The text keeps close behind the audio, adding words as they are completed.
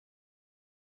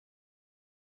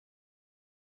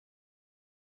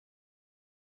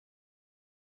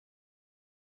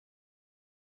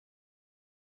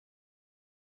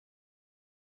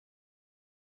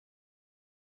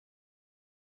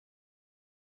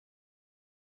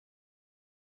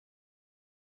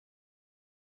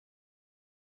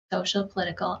social,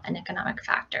 political, and economic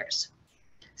factors.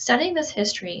 Studying this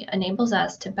history enables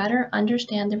us to better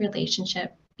understand the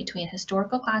relationship between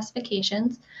historical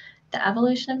classifications, the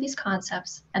evolution of these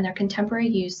concepts, and their contemporary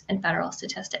use in federal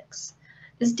statistics.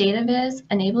 This data viz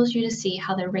enables you to see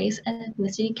how the race and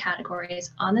ethnicity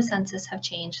categories on the census have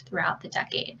changed throughout the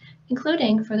decade,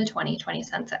 including for the 2020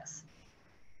 census.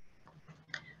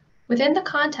 Within the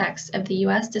context of the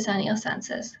U.S. decennial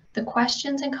census, the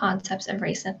questions and concepts of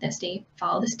race and ethnicity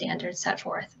follow the standards set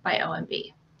forth by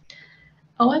OMB.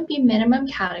 OMB minimum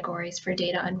categories for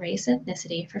data on race and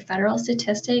ethnicity for federal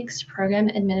statistics, program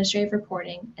administrative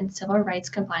reporting, and civil rights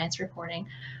compliance reporting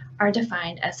are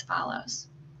defined as follows.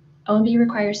 OMB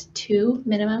requires 2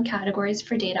 minimum categories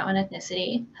for data on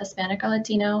ethnicity, Hispanic or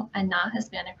Latino and not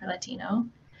Hispanic or Latino,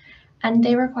 and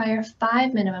they require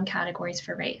 5 minimum categories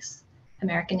for race,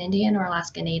 American Indian or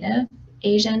Alaska Native,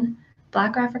 Asian,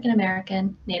 Black or African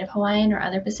American, Native Hawaiian or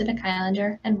other Pacific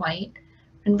Islander, and white,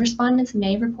 and respondents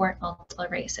may report multiple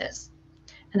races.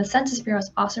 And the Census Bureau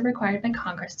is also required by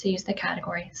Congress to use the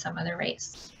category some other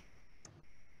race.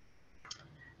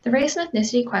 The race and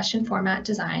ethnicity question format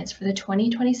designs for the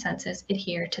 2020 census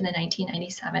adhere to the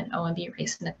 1997 OMB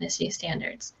race and ethnicity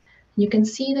standards. You can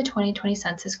see the 2020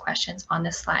 census questions on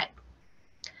this slide.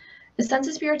 The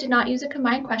Census Bureau did not use a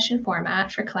combined question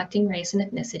format for collecting race and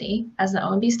ethnicity, as the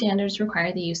OMB standards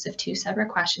require the use of 2 separate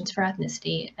questions for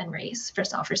ethnicity and race for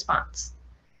self-response.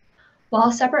 While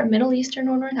a separate Middle Eastern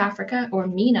or North Africa or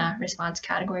MENA response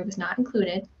category was not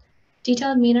included,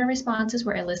 detailed MENA responses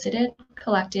were elicited,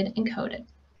 collected, and coded.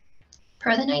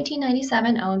 Per the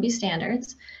 1997 OMB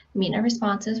standards, MENA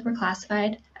responses were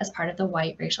classified as part of the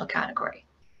white racial category.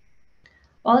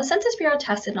 While the Census Bureau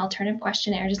tested an alternative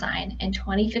questionnaire design in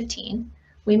 2015,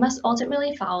 we must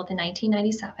ultimately follow the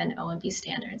 1997 OMB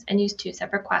standards and use 2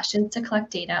 separate questions to collect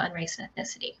data on race and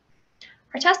ethnicity.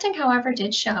 Our testing, however,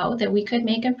 did show that we could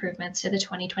make improvements to the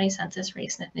 2020 census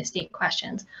race and ethnicity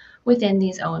questions within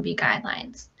these OMB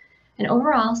guidelines. And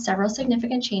overall, several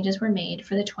significant changes were made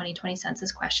for the 2020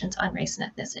 census questions on race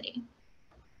and ethnicity.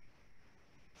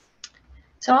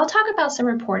 So I'll talk about some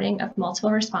reporting of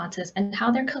multiple responses and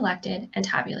how they're collected and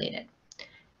tabulated.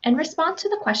 In response to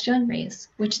the question on race,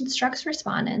 which instructs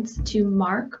respondents to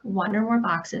mark 1 or more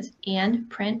boxes and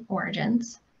print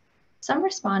origins, some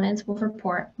respondents will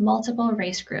report multiple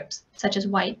race groups, such as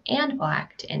white and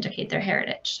Black, to indicate their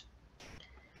heritage.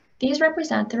 These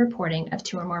represent the reporting of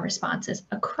 2 or more responses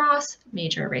across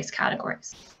major race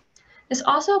categories. This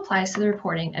also applies to the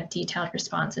reporting of detailed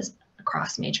responses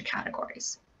across major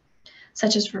categories,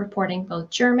 such as reporting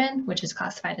both German, which is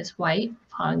classified as white,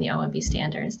 following the OMB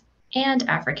standards, and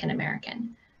African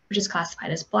American, which is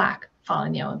classified as Black,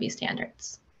 following the OMB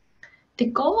standards. The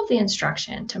goal of the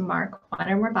instruction to mark 1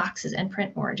 or more boxes and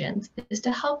print origins is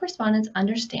to help respondents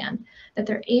understand that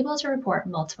they're able to report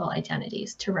multiple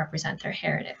identities to represent their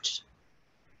heritage.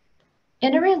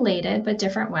 In a related but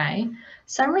different way,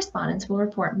 some respondents will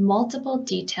report multiple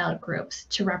detailed groups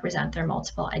to represent their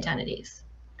multiple identities.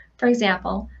 For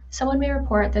example, someone may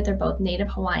report that they're both Native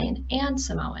Hawaiian and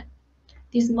Samoan.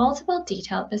 These multiple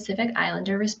detailed Pacific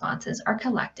Islander responses are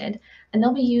collected, and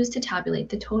they'll be used to tabulate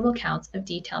the total counts of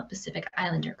detailed Pacific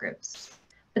Islander groups.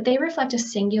 But they reflect a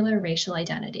singular racial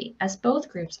identity, as both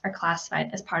groups are classified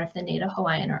as part of the Native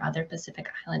Hawaiian or other Pacific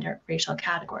Islander racial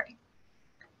category.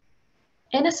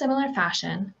 In a similar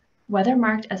fashion, whether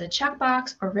marked as a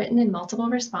checkbox or written in multiple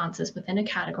responses within a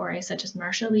category such as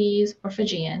Marshallese or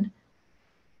Fijian,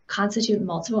 constitute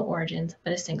multiple origins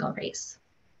but a single race.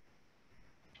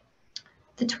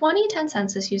 The 2010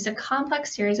 census used a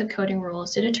complex series of coding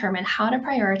rules to determine how to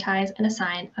prioritize and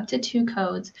assign up to 2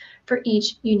 codes for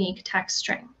each unique text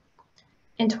string.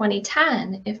 In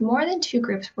 2010, if more than 2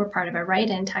 groups were part of a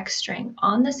write-in text string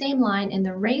on the same line in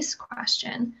the race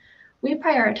question, we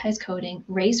prioritize coding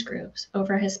race groups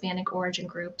over Hispanic origin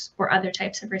groups or other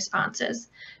types of responses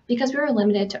because we were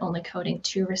limited to only coding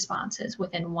 2 responses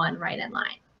within one write-in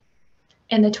line.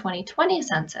 In the 2020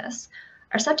 census,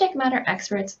 our subject matter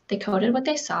experts, they coded what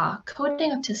they saw,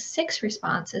 coding up to 6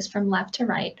 responses from left to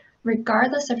right,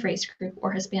 regardless of race group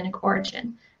or Hispanic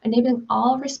origin, enabling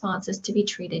all responses to be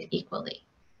treated equally.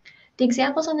 The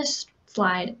examples on this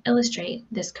slide illustrate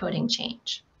this coding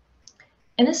change.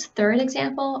 In this third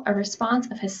example, a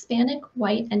response of Hispanic,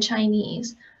 white, and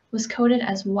Chinese was coded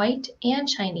as white and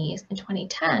Chinese in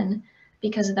 2010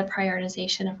 because of the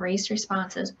prioritization of race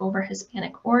responses over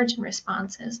Hispanic origin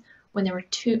responses when there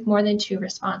were more than 2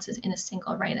 responses in a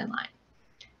single write-in line.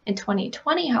 In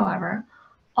 2020, however,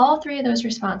 all 3 of those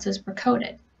responses were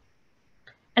coded.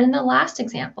 And in the last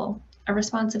example, a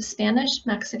response of Spanish,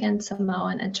 Mexican,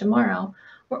 Samoan, and Chamorro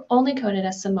were only coded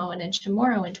as Samoan and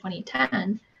Chamorro in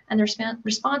 2010, and the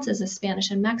responses as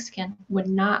Spanish and Mexican were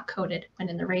not coded when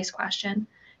in the race question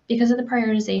because of the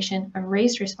prioritization of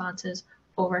race responses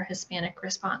over Hispanic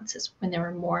responses when there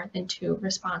were more than 2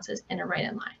 responses in a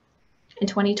write-in line. In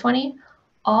 2020,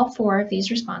 all 4 of these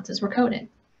responses were coded.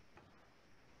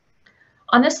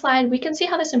 On this slide, we can see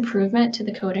how this improvement to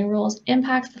the coding rules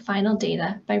impacts the final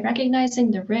data by recognizing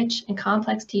the rich and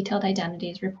complex detailed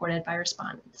identities reported by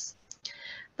respondents.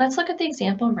 Let's look at the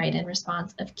example write-in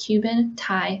response of Cuban,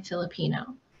 Thai,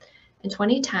 Filipino. In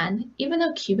 2010, even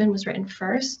though Cuban was written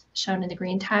first, shown in the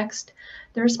green text,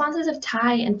 the responses of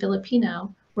Thai and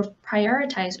Filipino were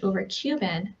prioritized over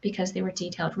Cuban because they were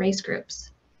detailed race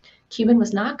groups. Cuban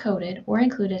was not coded or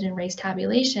included in race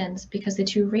tabulations because the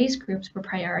 2 race groups were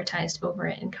prioritized over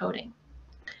it in coding.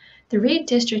 The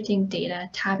redistricting data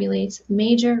tabulates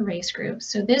major race groups,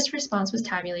 so this response was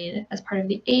tabulated as part of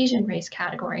the Asian race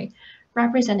category,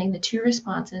 representing the 2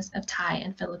 responses of Thai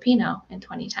and Filipino in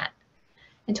 2010.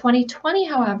 In 2020,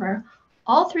 however,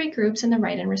 all 3 groups in the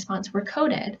write-in response were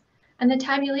coded, and the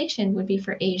tabulation would be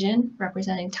for Asian,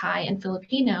 representing Thai and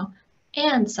Filipino,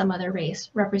 and some other race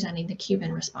representing the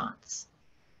Cuban response.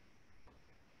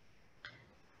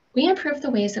 We improved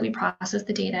the ways that we process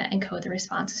the data and code the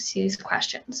responses to these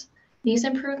questions. These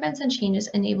improvements and changes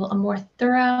enable a more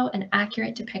thorough and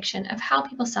accurate depiction of how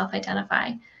people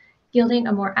self-identify, yielding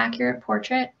a more accurate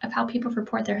portrait of how people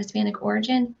report their Hispanic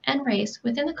origin and race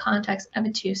within the context of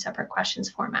a 2 separate questions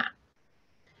format.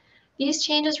 These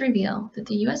changes reveal that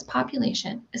the U.S.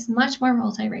 population is much more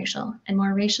multiracial and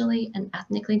more racially and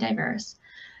ethnically diverse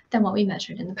than what we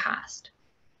measured in the past.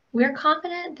 We are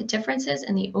confident that differences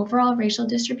in the overall racial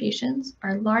distributions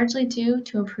are largely due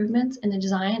to improvements in the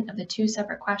design of the 2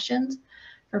 separate questions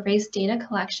for race data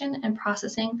collection and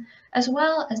processing, as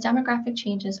well as demographic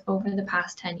changes over the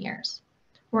past 10 years.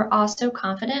 We're also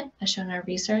confident, as shown in our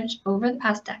research over the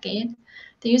past decade,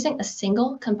 that using a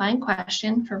single combined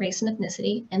question for race and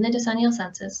ethnicity in the decennial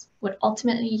census would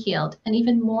ultimately yield an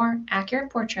even more accurate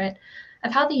portrait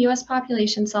of how the U.S.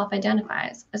 population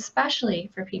self-identifies,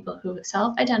 especially for people who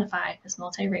self-identify as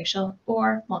multiracial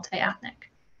or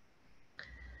multi-ethnic.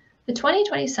 The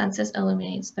 2020 census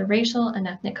illuminates the racial and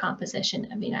ethnic composition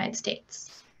of the United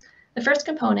States. The first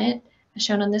component, as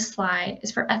shown on this slide,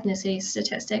 is for ethnicity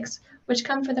statistics, which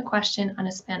come for the question on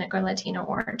Hispanic or Latino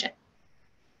origin.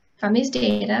 From these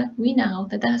data, we know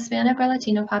that the Hispanic or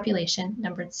Latino population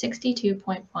numbered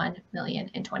 62.1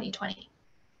 million in 2020.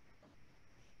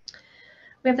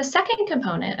 We have the second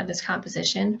component of this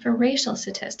composition for racial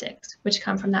statistics, which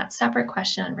come from that separate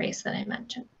question on race that I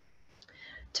mentioned.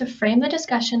 To frame the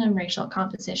discussion on racial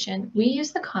composition, we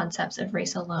use the concepts of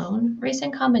race alone, race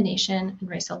in combination, and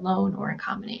race alone or in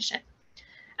combination.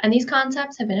 And these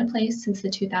concepts have been in place since the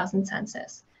 2000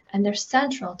 census, and they're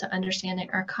central to understanding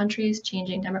our country's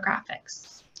changing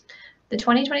demographics. The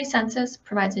 2020 census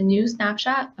provides a new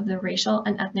snapshot of the racial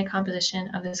and ethnic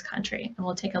composition of this country, and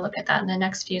we'll take a look at that in the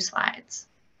next few slides.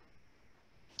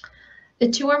 The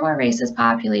 2 or more races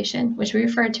population, which we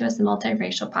refer to as the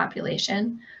multiracial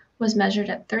population, was measured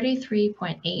at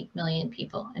 33.8 million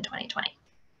people in 2020.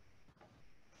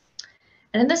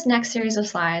 And in this next series of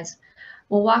slides,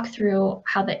 we'll walk through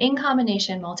how the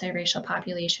in-combination multiracial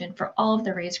population for all of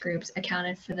the race groups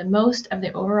accounted for the most of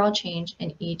the overall change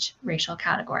in each racial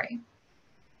category.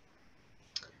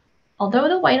 Although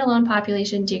the white alone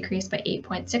population decreased by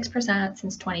 8.6%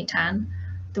 since 2010,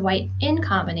 the white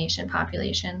in-combination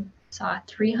population saw a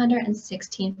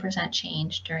 316%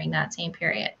 change during that same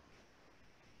period.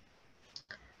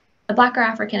 The Black or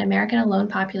African American alone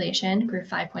population grew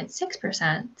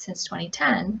 5.6% since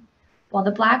 2010, while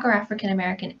the Black or African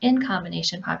American in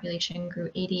combination population grew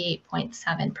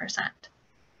 88.7%.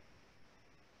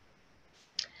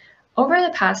 Over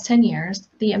the past 10 years,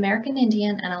 the American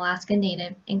Indian and Alaska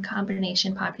Native in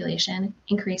combination population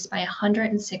increased by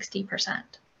 160%.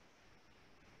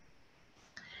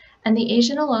 And the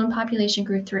Asian alone population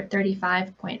grew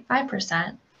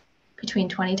 35.5% between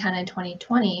 2010 and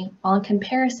 2020, while in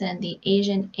comparison, the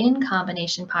Asian in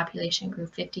combination population grew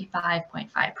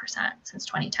 55.5% since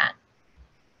 2010.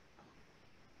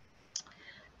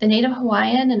 The Native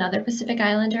Hawaiian and other Pacific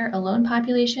Islander alone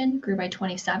population grew by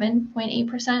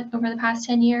 27.8% over the past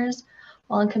 10 years,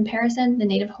 while in comparison, the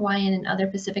Native Hawaiian and other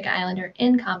Pacific Islander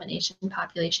in combination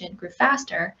population grew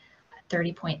faster at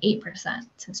 30.8%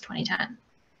 since 2010.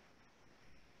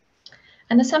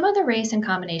 And the sum of the race and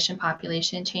combination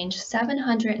population changed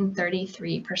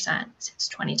 733% since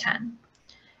 2010.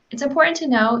 It's important to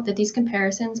note that these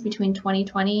comparisons between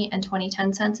 2020 and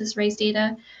 2010 census race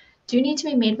data do need to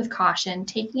be made with caution,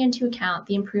 taking into account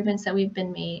the improvements that we've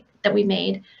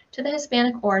made to the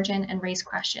Hispanic origin and race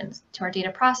questions, to our data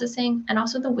processing, and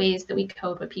also the ways that we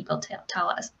code what people tell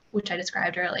us, which I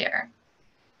described earlier.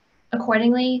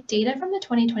 Accordingly, data from the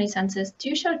 2020 census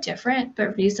do show different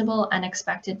but reasonable and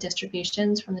expected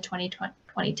distributions from the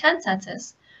 2010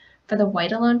 census for the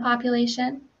white alone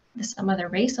population, the some other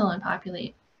race alone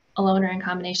or in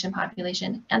combination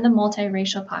population, and the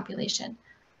multiracial population,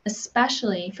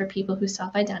 especially for people who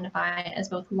self-identify as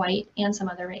both white and some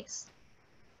other race.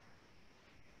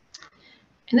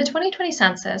 In the 2020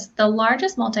 census, the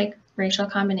largest multiracial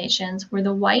combinations were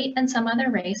the white and some other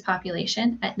race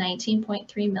population at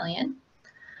 19.3 million,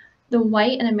 the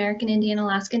white and American Indian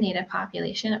Alaska Native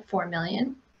population at 4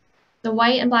 million, the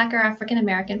white and Black or African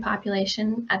American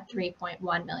population at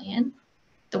 3.1 million,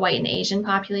 the white and Asian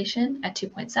population at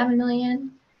 2.7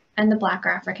 million, and the Black or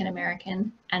African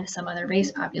American and some other race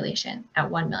population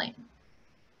at 1 million.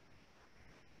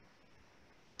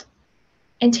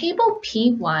 In Table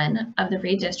P1 of the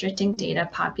redistricting data,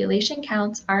 population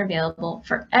counts are available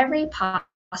for every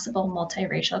possible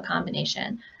multiracial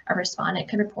combination a respondent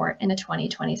could report in a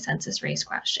 2020 census race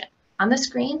question. On the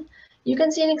screen, you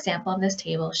can see an example of this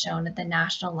table shown at the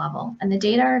national level, and the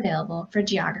data are available for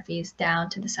geographies down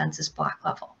to the census block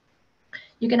level.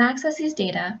 You can access these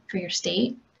data for your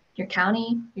state, your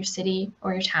county, your city,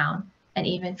 or your town, and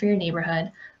even for your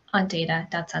neighborhood on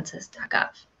data.census.gov.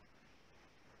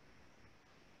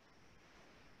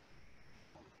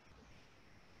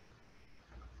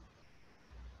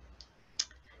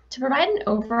 To provide an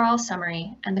overall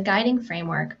summary and the guiding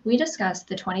framework, we discussed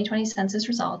the 2020 census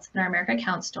results in our America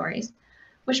Counts stories,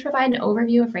 which provide an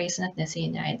overview of race and ethnicity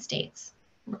in the United States.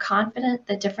 We're confident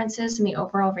that differences in the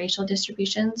overall racial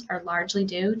distributions are largely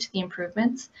due to the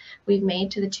improvements we've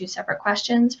made to the two separate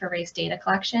questions for race data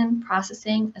collection,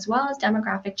 processing, as well as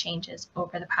demographic changes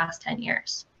over the past 10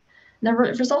 years. The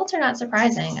results are not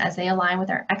surprising as they align with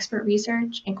our expert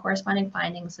research and corresponding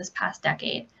findings this past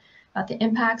decade about the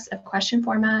impacts of question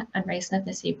format on race and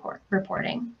ethnicity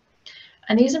reporting.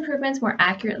 And these improvements more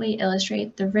accurately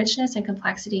illustrate the richness and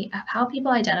complexity of how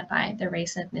people identify their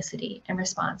race and ethnicity in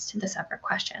response to the separate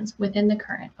questions within the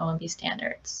current OMB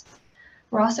standards.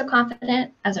 We're also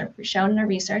confident, as shown in our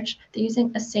research, that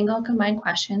using a single combined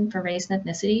question for race and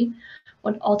ethnicity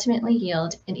would ultimately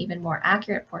yield an even more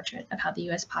accurate portrait of how the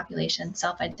US population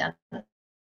self-identifies,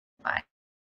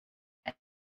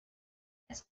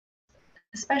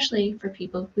 especially for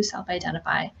people who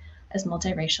self-identify as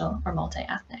multiracial or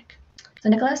multi-ethnic. So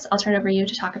Nicholas, I'll turn it over to you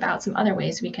to talk about some other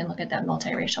ways we can look at that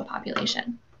multiracial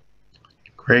population.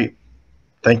 Great.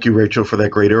 Thank you, Rachel, for that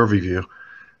great overview.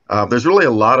 There's really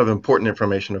a lot of important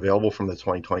information available from the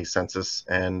 2020 census,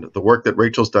 and the work that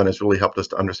Rachel's done has really helped us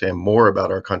to understand more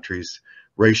about our country's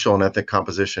racial and ethnic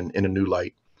composition in a new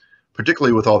light,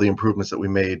 particularly with all the improvements that we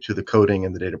made to the coding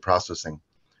and the data processing.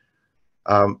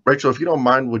 Rachel, if you don't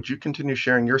mind, would you continue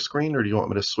sharing your screen, or do you want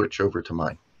me to switch over to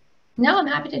mine? No, I'm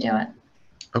happy to do it.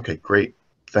 Okay, great.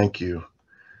 Thank you.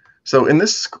 So in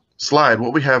this slide,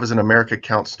 what we have is an America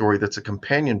Counts story that's a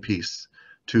companion piece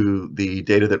to the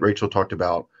data that Rachel talked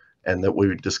about and that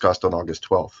we discussed on August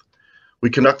 12th. We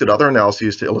conducted other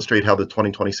analyses to illustrate how the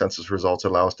 2020 census results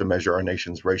allow us to measure our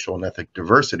nation's racial and ethnic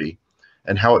diversity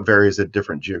and how it varies at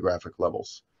different geographic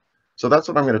levels. So that's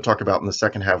what I'm going to talk about in the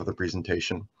second half of the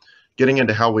presentation, getting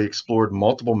into how we explored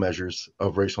multiple measures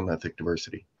of racial and ethnic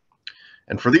diversity.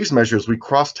 And for these measures, we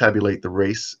cross-tabulate the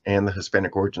race and the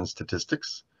Hispanic origin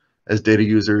statistics, as data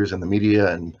users and the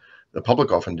media and the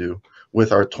public often do,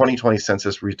 with our 2020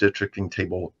 census redistricting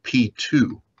table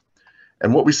P2.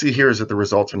 And what we see here is that the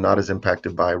results are not as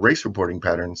impacted by race reporting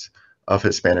patterns of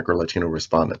Hispanic or Latino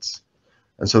respondents.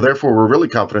 And so therefore, we're really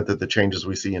confident that the changes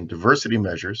we see in diversity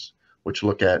measures, which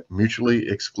look at mutually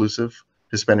exclusive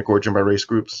Hispanic origin by race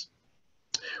groups,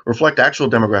 reflect actual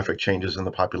demographic changes in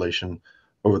the population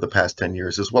over the past 10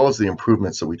 years, as well as the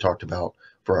improvements that we talked about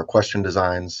for our question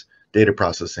designs, data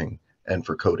processing, and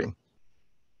for coding.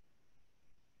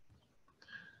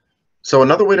 So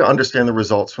another way to understand the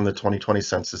results from the 2020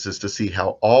 census is to see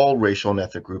how all racial and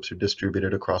ethnic groups are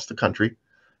distributed across the country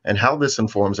and how this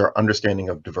informs our understanding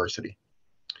of diversity.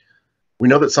 We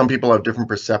know that some people have different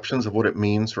perceptions of what it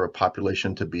means for a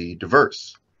population to be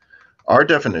diverse. Our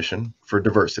definition for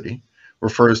diversity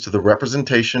refers to the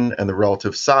representation and the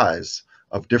relative size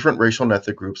of different racial and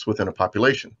ethnic groups within a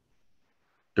population.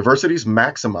 Diversity is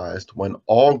maximized when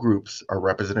all groups are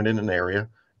represented in an area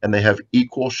and they have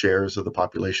equal shares of the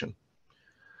population.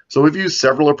 So we've used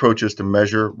several approaches to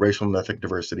measure racial and ethnic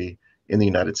diversity in the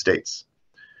United States.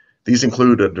 These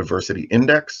include a diversity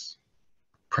index,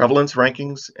 prevalence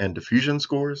rankings and diffusion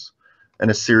scores,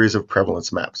 and a series of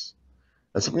prevalence maps.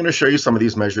 And so I'm going to show you some of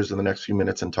these measures in the next few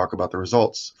minutes and talk about the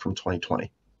results from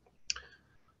 2020.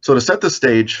 So to set the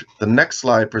stage, the next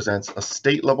slide presents a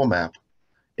state-level map,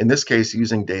 in this case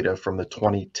using data from the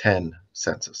 2010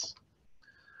 census.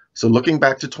 So looking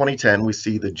back to 2010, we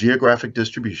see the geographic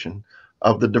distribution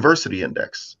of the diversity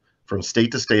index from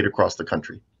state to state across the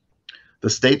country. The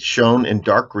states shown in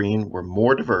dark green were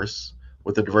more diverse,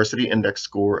 with a diversity index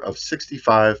score of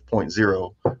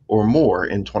 65.0 or more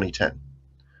in 2010.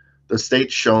 The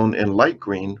states shown in light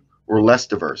green were less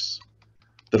diverse.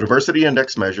 The diversity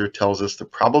index measure tells us the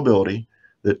probability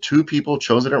that two people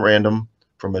chosen at random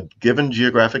from a given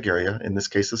geographic area, in this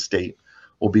case a state,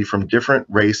 will be from different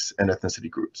race and ethnicity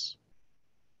groups.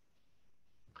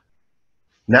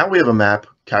 Now we have a map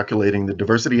calculating the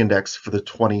diversity index for the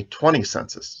 2020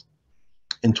 census.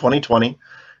 In 2020,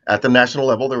 at the national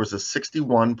level, there was a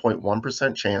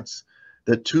 61.1% chance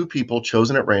that two people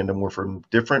chosen at random were from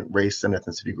different race and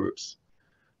ethnicity groups.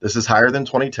 This is higher than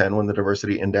 2010 when the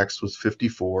diversity index was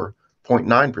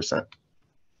 54.9%.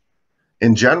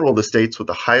 In general, the states with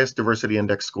the highest diversity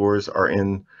index scores are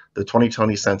in the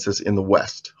 2020 census in the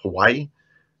West, Hawaii,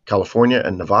 California,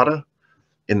 and Nevada.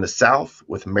 In the South,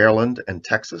 with Maryland and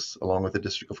Texas, along with the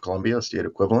District of Columbia, a state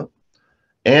equivalent.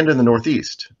 And in the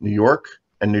Northeast, New York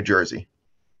and New Jersey.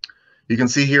 You can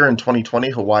see here in 2020,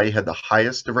 Hawaii had the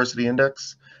highest diversity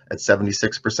index at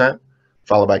 76%,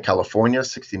 followed by California,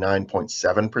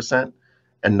 69.7%,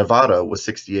 and Nevada was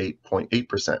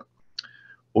 68.8%.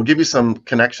 We'll give you some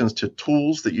connections to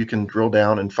tools that you can drill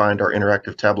down and find our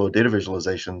interactive Tableau data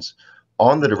visualizations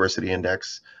on the diversity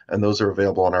index, and those are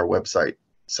available on our website,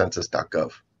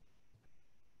 census.gov.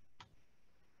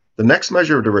 The next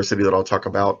measure of diversity that I'll talk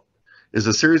about is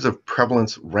a series of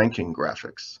prevalence ranking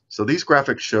graphics. So these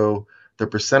graphics show the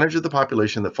percentage of the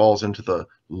population that falls into the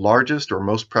largest or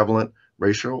most prevalent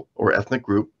racial or ethnic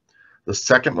group, the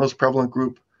second most prevalent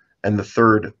group, and the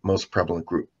third most prevalent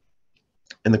group.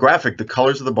 In the graphic, the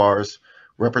colors of the bars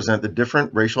represent the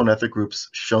different racial and ethnic groups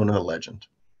shown in the legend.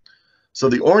 So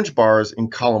the orange bars in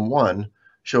column 1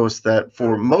 show us that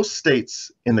for most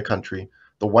states in the country,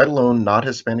 the white alone, not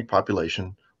Hispanic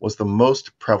population was the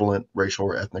most prevalent racial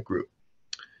or ethnic group,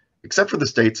 except for the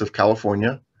states of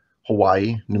California,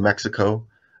 Hawaii, New Mexico,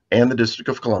 and the District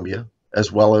of Columbia,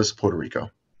 as well as Puerto Rico.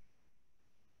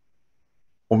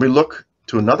 When we look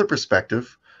to another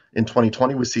perspective, in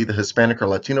 2020, we see the Hispanic or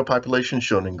Latino population,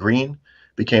 shown in green,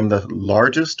 became the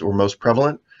largest or most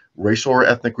prevalent racial or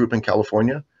ethnic group in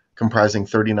California, comprising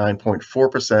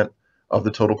 39.4% of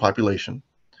the total population.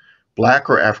 Black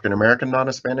or African American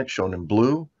non-Hispanic, shown in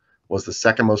blue, was the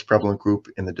second most prevalent group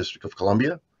in the District of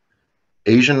Columbia.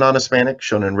 Asian non-Hispanic,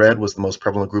 shown in red, was the most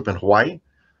prevalent group in Hawaii,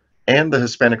 and the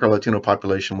Hispanic or Latino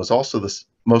population was also the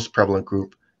most prevalent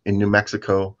group in New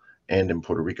Mexico and in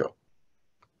Puerto Rico.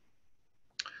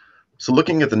 So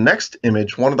looking at the next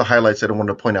image, one of the highlights that I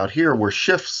wanted to point out here were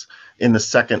shifts in the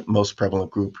second most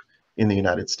prevalent group in the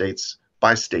United States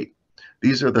by state.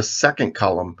 These are the second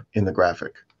column in the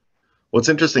graphic. What's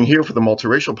interesting here for the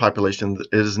multiracial population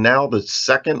is now the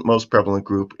second most prevalent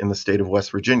group in the state of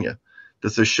West Virginia.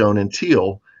 This is shown in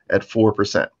teal at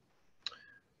 4%.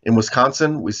 In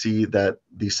Wisconsin, we see that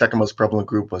the second most prevalent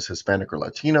group was Hispanic or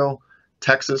Latino.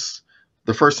 Texas,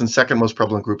 the first and second most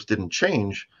prevalent groups didn't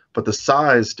change, but the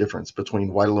size difference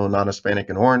between white alone non-Hispanic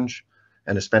in orange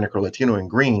and Hispanic or Latino in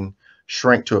green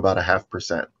shrank to about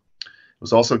 0.5%. It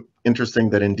was also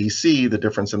interesting that in DC, the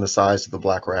difference in the size of the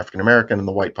Black or African American and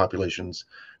the white populations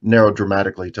narrowed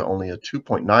dramatically to only a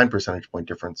 2.9 percentage point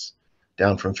difference,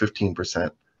 down from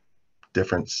 15%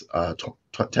 difference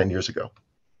 10 years ago.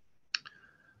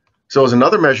 So as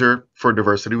another measure for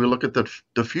diversity, we look at the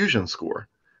diffusion score.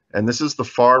 And this is the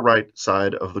far right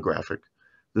side of the graphic.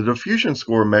 The diffusion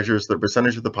score measures the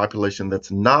percentage of the population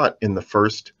that's not in the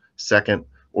first, second,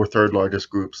 or third largest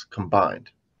groups combined.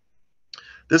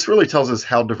 This really tells us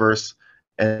how diverse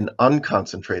and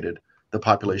unconcentrated the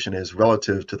population is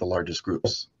relative to the largest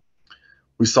groups.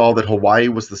 We saw that Hawaii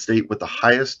was the state with the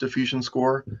highest diffusion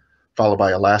score, followed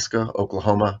by Alaska,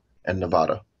 Oklahoma, and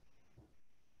Nevada.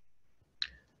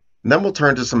 And then we'll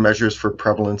turn to some measures for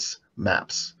prevalence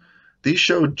maps. These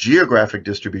show geographic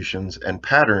distributions and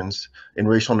patterns in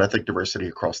racial and ethnic diversity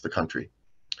across the country.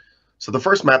 So the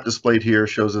first map displayed here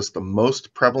shows us the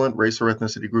most prevalent race or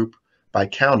ethnicity group by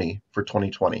county for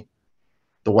 2020.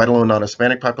 The white alone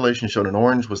non-Hispanic population, shown in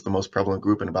orange, was the most prevalent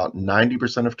group in about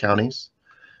 90% of counties.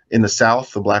 In the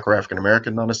South, the Black or African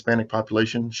American non-Hispanic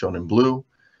population, shown in blue.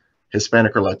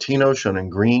 Hispanic or Latino, shown in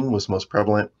green, was most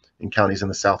prevalent in counties in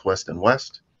the Southwest and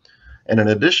West. And in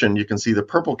addition, you can see the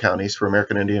purple counties for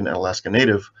American Indian and Alaska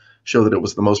Native show that it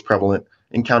was the most prevalent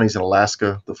in counties in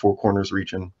Alaska, the Four Corners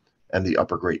region, and the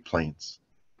Upper Great Plains.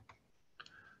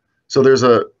 So there's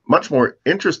a much more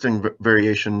interesting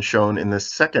variation shown in this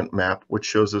second map, which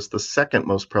shows us the second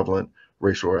most prevalent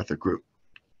racial or ethnic group.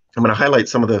 I'm going to highlight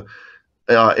some of the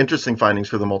interesting findings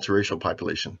for the multiracial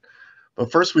population.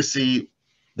 But first, we see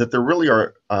that there really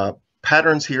are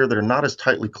patterns here that are not as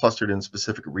tightly clustered in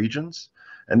specific regions.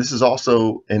 And this is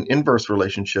also an inverse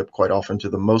relationship quite often to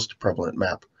the most prevalent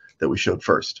map that we showed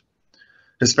first.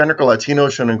 Hispanic or Latino,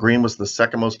 shown in green, was the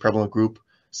second most prevalent group,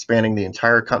 spanning the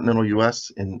entire continental US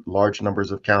in large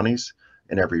numbers of counties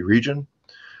in every region.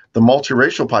 The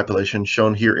multiracial population,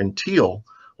 shown here in teal,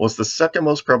 was the second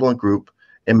most prevalent group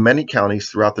in many counties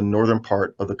throughout the northern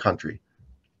part of the country.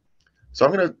 So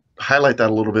I'm going to highlight that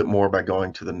a little bit more by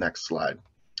going to the next slide.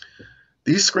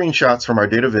 These screenshots from our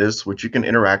data viz, which you can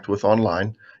interact with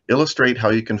online, illustrate how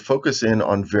you can focus in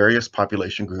on various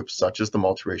population groups, such as the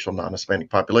multiracial non-Hispanic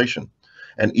population,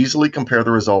 and easily compare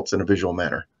the results in a visual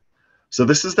manner. So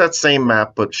this is that same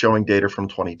map, but showing data from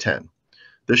 2010.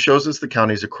 This shows us the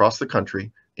counties across the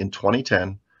country in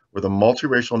 2010 where the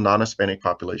multiracial non-Hispanic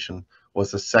population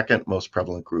was the second most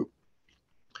prevalent group.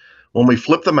 When we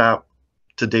flip the map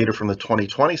to data from the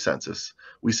 2020 census,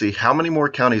 we see how many more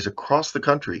counties across the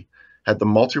country had the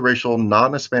multiracial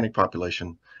non-Hispanic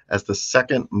population as the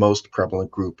second most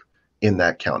prevalent group in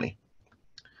that county.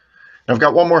 Now, I've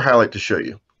got one more highlight to show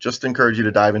you. Just encourage you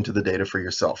to dive into the data for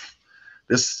yourself.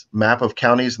 This map of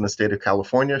counties in the state of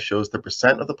California shows the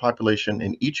percent of the population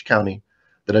in each county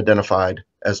that identified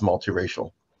as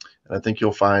multiracial. And I think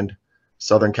you'll find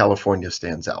Southern California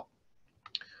stands out.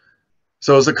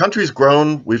 So as the country's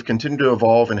grown, we've continued to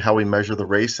evolve in how we measure the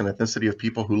race and ethnicity of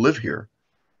people who live here.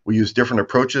 We use different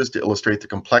approaches to illustrate the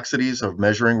complexities of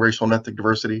measuring racial and ethnic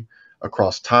diversity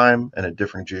across time and at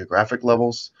different geographic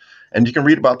levels. And you can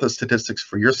read about the statistics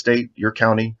for your state, your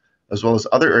county, as well as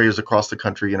other areas across the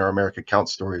country in our America Count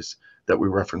stories that we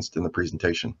referenced in the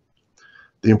presentation.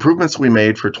 The improvements we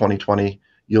made for 2020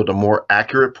 yield a more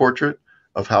accurate portrait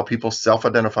of how people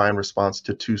self-identify in response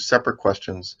to two separate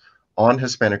questions on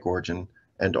Hispanic origin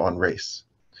and on race.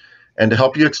 And to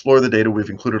help you explore the data, we've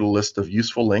included a list of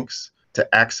useful links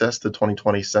to access the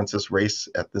 2020 census race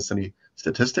ethnicity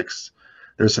statistics.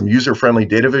 There's some user-friendly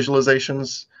data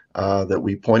visualizations that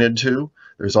we pointed to.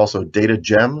 There's also data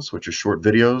gems, which are short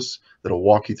videos that'll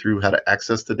walk you through how to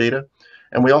access the data.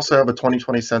 And we also have a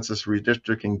 2020 census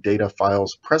redistricting data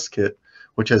files press kit,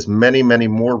 which has many, many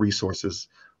more resources,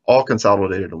 all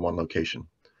consolidated in one location.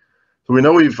 So we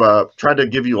know we've tried to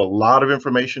give you a lot of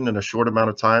information in a short amount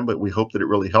of time, but we hope that it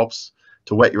really helps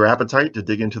to whet your appetite to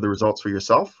dig into the results for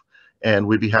yourself. And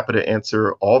we'd be happy to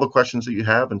answer all the questions that you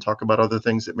have and talk about other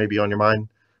things that may be on your mind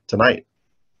tonight.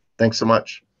 Thanks so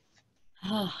much.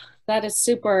 Oh, that is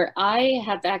super. I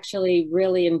have actually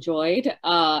really enjoyed,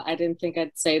 I didn't think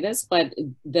I'd say this, but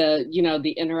the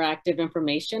interactive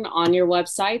information on your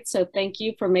website. So thank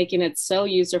you for making it so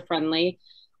user-friendly.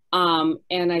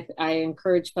 And I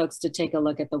encourage folks to take a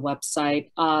look at the website.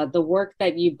 The work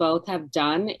that you both have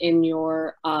done in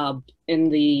your in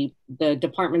the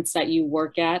departments that you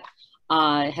work at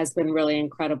has been really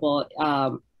incredible.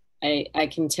 I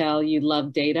can tell you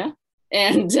love data,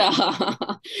 and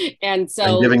so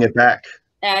and giving it back.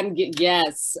 And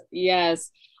yes.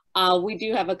 We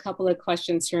do have a couple of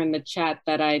questions here in the chat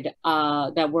that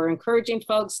that we're encouraging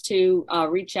folks to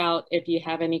reach out if you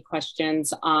have any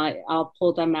questions. I'll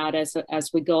pull them out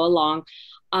as we go along.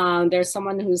 There's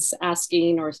someone who's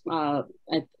asking, or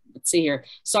let's see here.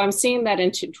 So I'm seeing that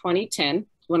in 2010,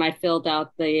 when I filled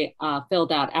out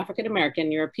African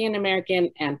American, European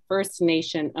American, and First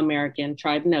Nation American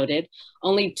tribe noted,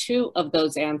 only 2 of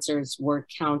those answers were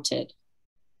counted.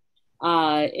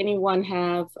 Anyone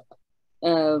have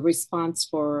a response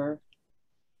for?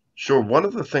 Sure. One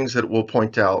of the things that we'll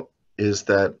point out is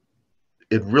that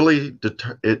it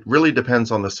really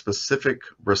depends on the specific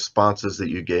responses that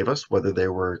you gave us, whether they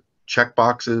were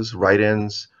checkboxes,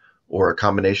 write-ins, or a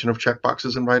combination of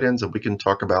checkboxes and write-ins. And we can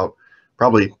talk about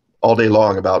probably all day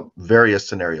long about various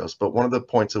scenarios. But one of the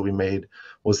points that we made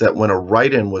was that when a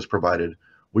write-in was provided,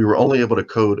 we were only able to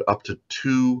code up to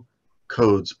 2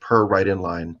 codes per write-in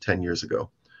line 10 years ago.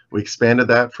 We expanded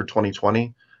that for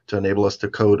 2020 to enable us to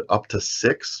code up to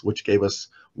 6, which gave us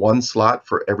 1 slot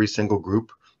for every single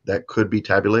group that could be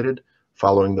tabulated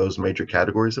following those major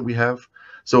categories that we have.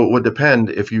 So it would depend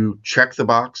if you check the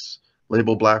box,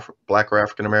 label Black or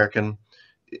African American,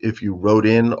 if you wrote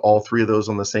in all 3 of those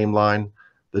on the same line.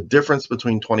 The difference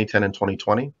between 2010 and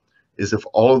 2020 is if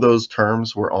all of those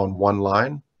terms were on 1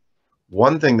 line.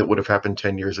 One thing that would have happened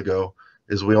 10 years ago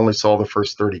is we only saw the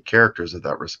first 30 characters of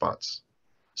that response.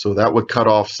 So that would cut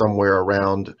off somewhere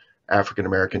around African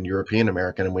American, European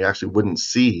American, and we actually wouldn't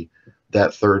see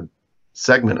that third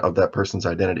segment of that person's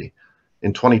identity.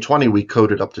 In 2020, we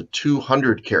coded up to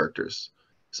 200 characters.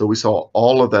 So we saw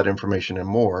all of that information and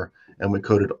more, and we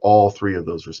coded all three of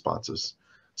those responses.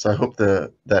 So I hope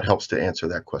that helps to answer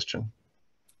that question.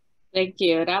 Thank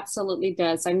you. It absolutely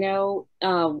does. I know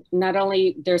not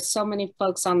only there's so many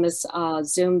folks on this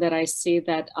Zoom that I see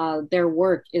that their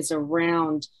work is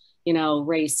around,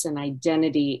 race and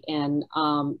identity. And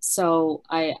so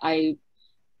I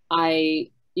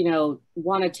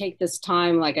want to take this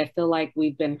time, like I feel like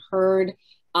we've been heard.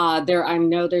 I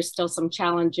know there's still some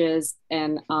challenges,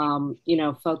 and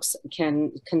folks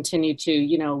can continue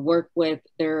to work with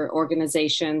their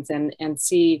organizations and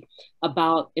see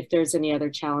about if there's any other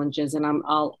challenges. And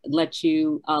I'll let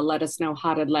you let us know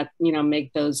how to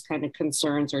make those kind of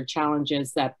concerns or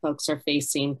challenges that folks are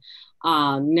facing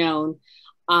known.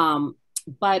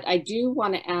 But I do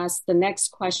want to ask, the next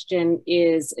question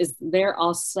is there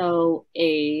also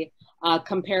a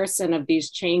comparison of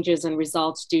these changes and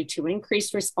results due to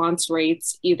increased response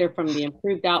rates, either from the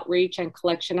improved outreach and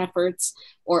collection efforts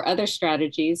or other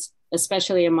strategies,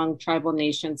 especially among tribal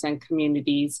nations and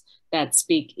communities that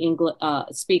speak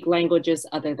languages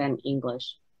other than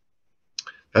English?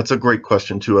 That's a great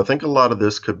question too. I think a lot of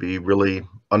this could be really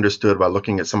understood by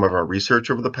looking at some of our research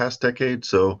over the past decade.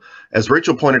 So as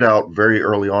Rachel pointed out very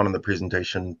early on in the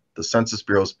presentation, the Census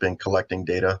Bureau has been collecting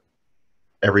data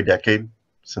every decade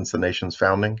since the nation's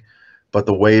founding, but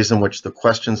the ways in which the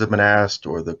questions have been asked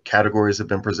or the categories have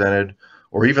been presented,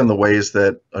 or even the ways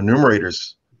that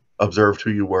enumerators observed who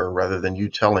you were rather than you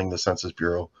telling the Census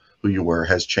Bureau who you were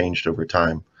has changed over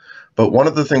time. But one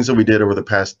of the things that we did over the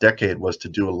past decade was to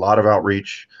do a lot of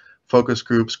outreach, focus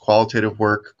groups, qualitative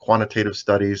work, quantitative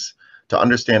studies to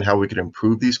understand how we could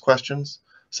improve these questions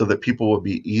so that people would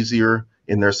be easier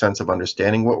in their sense of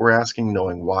understanding what we're asking,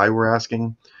 knowing why we're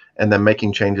asking, and then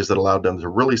making changes that allowed them to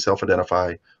really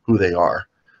self-identify who they are.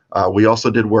 We also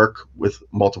did work with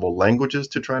multiple languages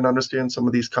to try and understand some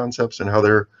of these concepts and how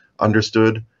they're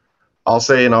understood. I'll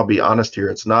say, and I'll be honest here,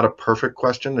 it's not a perfect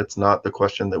question. It's not the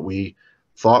question that we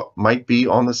thought might be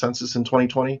on the census in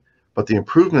 2020, but the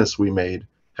improvements we made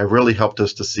have really helped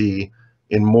us to see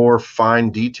in more fine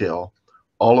detail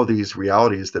all of these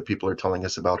realities that people are telling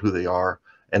us about who they are,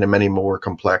 and in many more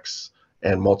complex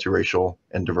and multiracial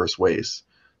and diverse ways.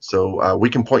 So we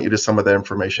can point you to some of that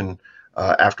information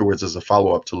afterwards as a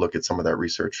follow-up to look at some of that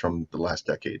research from the last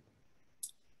decade.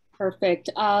 Perfect.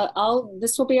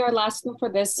 This will be our last one for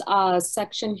this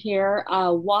section here.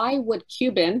 Why would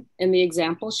Cuban, in the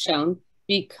example shown,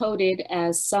 be coded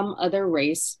as some other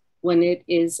race when it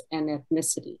is an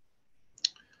ethnicity?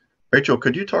 Rachel,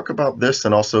 could you talk about this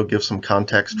and also give some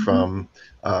context from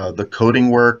the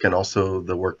coding work and also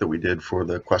the work that we did for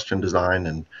the question design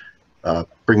and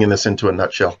bringing this into a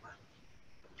nutshell?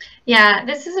 Yeah,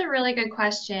 this is a really good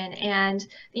question. And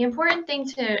the important thing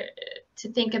to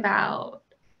think about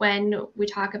when we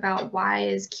talk about why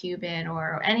is Cuban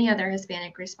or any other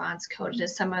Hispanic response coded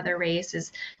as some other race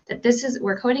is that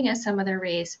we're coding as some other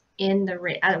race in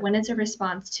when it's a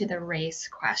response to the race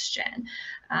question.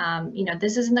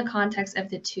 This is in the context of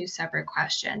the two separate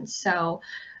questions. So,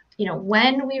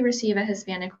 when we receive a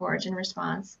Hispanic origin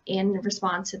response in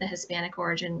response to the Hispanic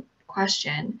origin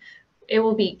question, it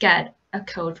will get a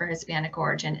code for Hispanic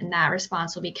origin, and that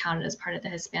response will be counted as part of the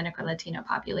Hispanic or Latino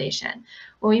population.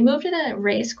 When we move to the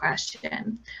race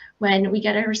question, when we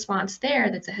get a response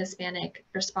there that's a Hispanic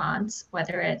response,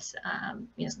 whether it's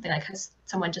something like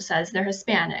someone just says they're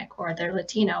Hispanic or they're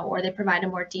Latino, or they provide a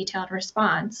more detailed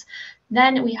response,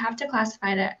 then we have to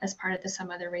classify it as part of the some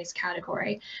other race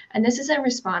category. And this is in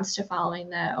response to following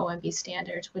the OMB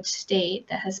standards, which state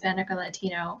that Hispanic or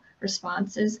Latino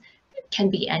responses can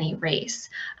be any race.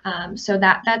 So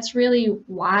that's really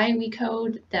why we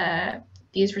code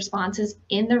these responses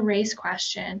in the race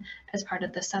question as part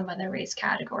of the some other race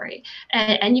category.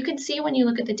 And you can see when you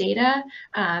look at the data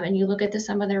and you look at the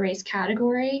some other race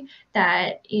category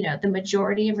that, the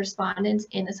majority of respondents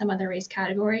in the some other race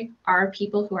category are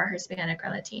people who are Hispanic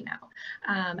or Latino.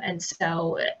 And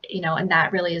so, and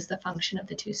that really is the function of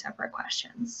the two separate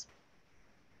questions.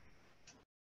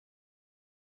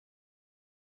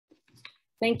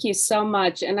 Thank you so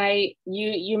much. And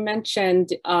you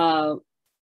mentioned,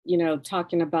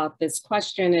 talking about this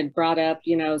question, it brought up,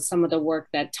 some of the work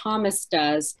that Thomas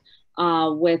does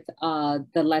with the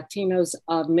Latinos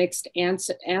of mixed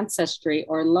ancestry,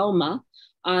 or LOMA.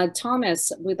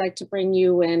 Thomas, we'd like to bring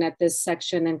you in at this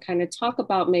section and kind of talk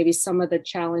about maybe some of the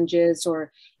challenges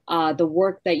or the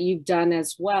work that you've done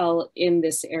as well in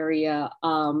this area,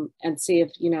 and see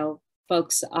if,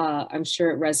 folks, I'm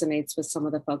sure it resonates with some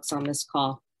of the folks on this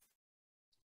call.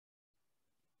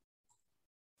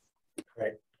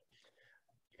 Right.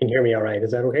 You can hear me all right.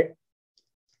 Is that okay?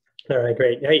 All right,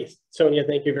 great. Hey, Sonia,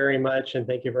 thank you very much. And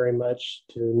thank you very much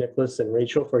to Nicholas and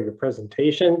Rachel for your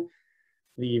presentation.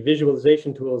 The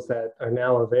visualization tools that are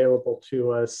now available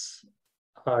to us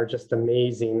are just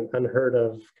amazing, unheard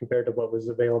of compared to what was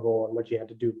available and what you had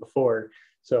to do before.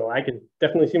 So I can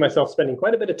definitely see myself spending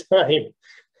quite a bit of time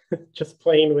just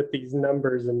playing with these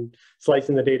numbers and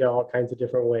slicing the data all kinds of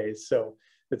different ways. So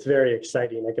it's very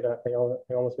exciting. I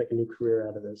almost make a new career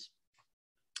out of this.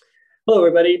 Hello,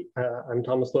 everybody. I'm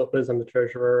Thomas Lopez. I'm the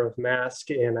treasurer of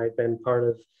MASC, and I've been part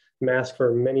of MASC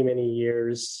for many, many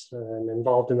years and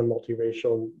involved in the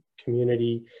multiracial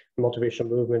community, multiracial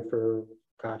movement for,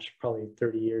 gosh, probably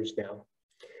 30 years now.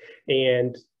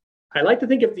 And I like to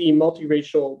think of the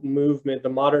multiracial movement, the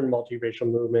modern multiracial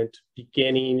movement,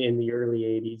 beginning in the early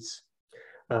 80s,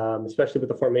 especially with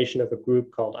the formation of a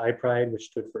group called iPride, which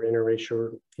stood for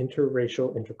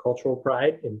Intercultural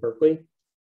Pride in Berkeley.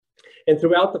 And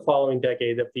throughout the following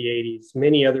decade of the 80s,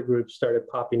 many other groups started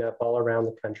popping up all around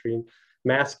the country.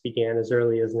 MASC began as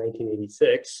early as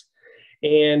 1986.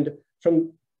 And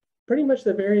from pretty much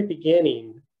the very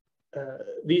beginning,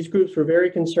 these groups were very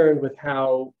concerned with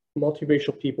how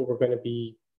multiracial people were going to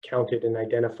be counted and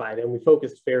identified. And we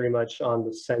focused very much on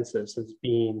the census as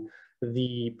being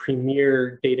the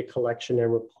premier data collection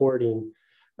and reporting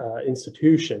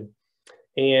institution.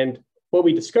 And what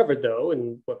we discovered, though,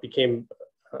 and what became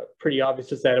pretty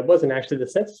obvious, is that it wasn't actually the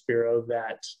Census Bureau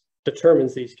that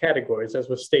determines these categories. As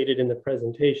was stated in the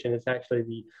presentation, it's actually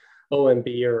the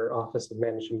OMB, or Office of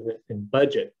Management and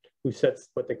Budget, who sets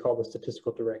what they call the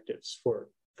statistical directives for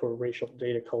racial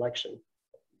data collection.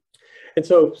 And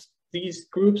so these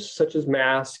groups such as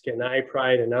MASC and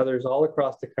iPride and others all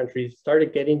across the country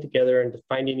started getting together and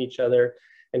finding each other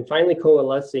and finally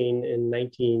coalescing in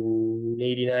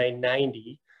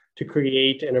 1989-90 to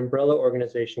create an umbrella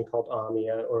organization called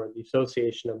AMIA, or the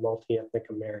Association of Multi-Ethnic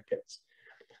Americans.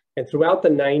 And throughout the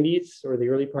 90s, or the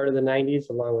early part of the 90s,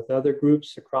 along with other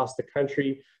groups across the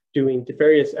country, doing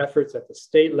various efforts at the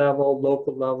state level,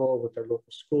 local level, with their local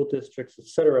school districts, et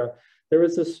cetera, there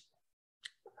was this,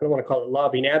 I don't want to call it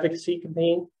lobbying, advocacy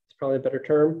campaign, it's probably a better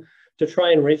term, to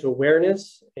try and raise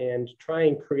awareness and try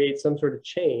and create some sort of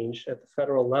change at the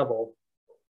federal level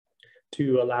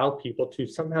to allow people to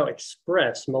somehow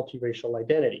express multiracial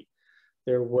identity.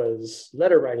 There was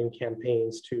letter writing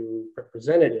campaigns to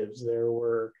representatives. There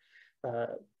were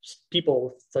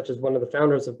people such as one of the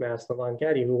founders of MASC, Levon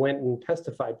Gaddy, who went and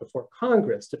testified before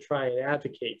Congress to try and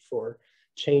advocate for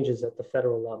changes at the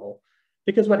federal level.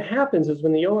 Because what happens is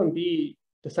when the OMB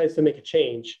decides to make a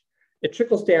change, it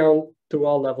trickles down through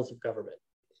all levels of government.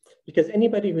 Because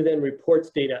anybody who then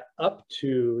reports data up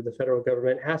to the federal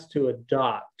government has to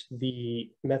adopt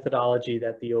the methodology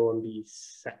that the OMB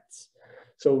sets.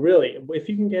 So really, if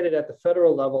you can get it at the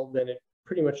federal level, then it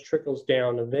pretty much trickles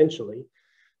down eventually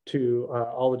to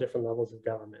all the different levels of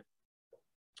government.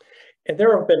 And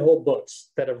there have been whole books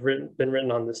that have been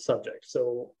written on this subject.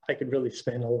 So I could really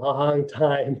spend a long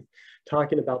time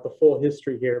talking about the full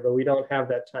history here, but we don't have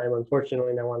that time, unfortunately,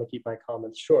 and I want to keep my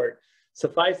comments short.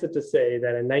 Suffice it to say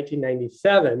that in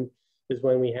 1997 is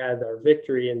when we had our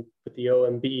victory and with the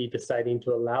OMB deciding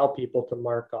to allow people to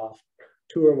mark off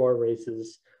 2 or more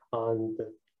races on the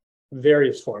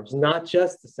various forms, not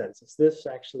just the census. This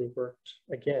actually worked,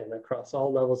 again, across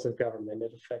all levels of government.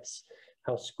 It affects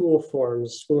how school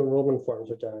enrollment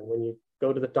forms are done. When you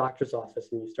go to the doctor's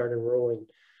office and you start enrolling,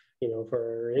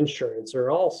 for insurance,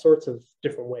 or all sorts of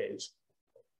different ways.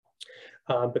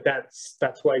 But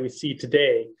that's why we see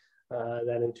today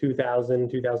that in 2000,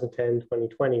 2010,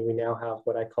 2020, we now have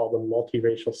what I call the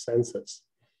multiracial census.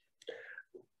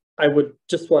 I would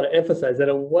just want to emphasize that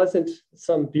it wasn't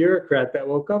some bureaucrat that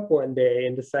woke up one day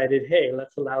and decided, hey,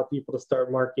 let's allow people to start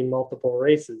marking multiple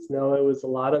races. No, it was a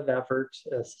lot of effort,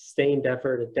 a sustained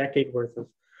effort, a decade worth of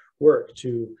work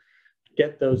to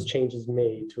get those changes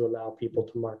made to allow people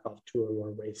to mark off 2 or more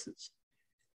races.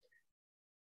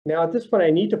 Now, at this point,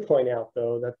 I need to point out,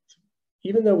 though, that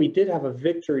even though we did have a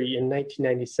victory in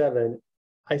 1997,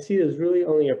 I see it as really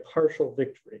only a partial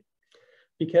victory.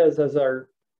 Because as our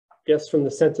guest from the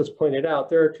census pointed out,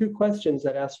 there are 2 questions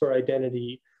that ask for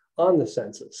identity on the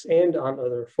census and on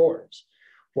other forms.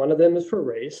 One of them is for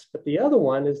race, but the other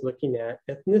one is looking at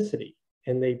ethnicity.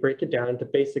 And they break it down into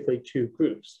basically 2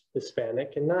 groups,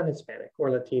 Hispanic and non-Hispanic, or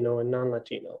Latino and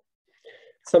non-Latino.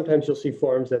 Sometimes you'll see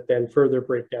forms that then further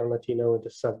break down Latino into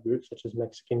subgroups, such as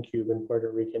Mexican, Cuban,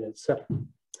 Puerto Rican, et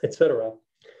cetera.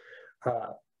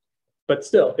 But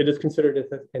still, it is considered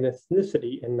an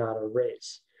ethnicity and not a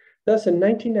race. Thus, in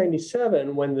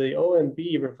 1997, when the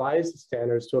OMB revised the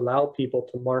standards to allow people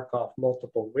to mark off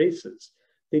multiple races,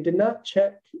 they did not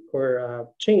check or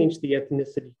change the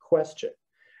ethnicity question.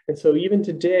 And so even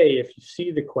today, if you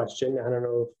see the question, I don't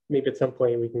know, maybe at some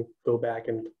point we can go back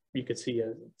and you could see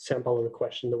a sample of the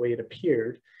question the way it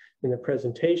appeared in the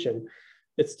presentation,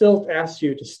 it still asks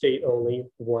you to state only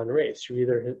one race, you're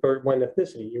either, or one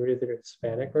ethnicity, you're either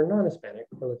Hispanic or non-Hispanic,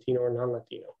 or Latino or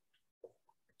non-Latino.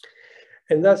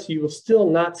 And thus you will still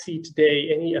not see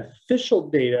today any official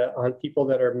data on people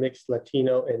that are mixed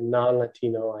Latino and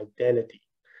non-Latino identity.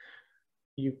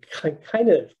 You kind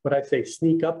of, what I say,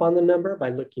 sneak up on the number by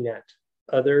looking at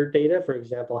other data. For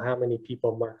example, how many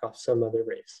people mark off some other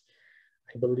race.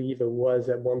 I believe it was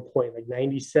at one point like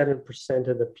 97%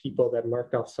 of the people that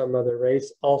marked off some other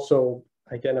race also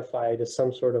identified as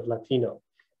some sort of Latino.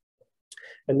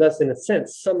 And thus, in a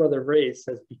sense, some other race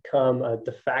has become a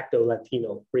de facto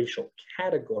Latino racial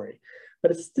category,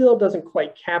 but it still doesn't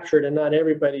quite capture it, and not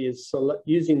everybody is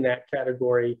using that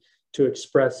category to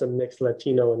express a mixed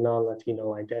Latino and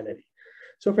non-Latino identity.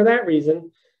 So for that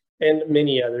reason, and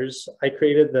many others, I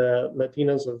created the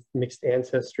Latinos of Mixed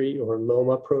Ancestry, or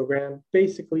LOMA program,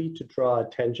 basically to draw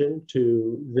attention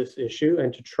to this issue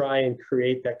and to try and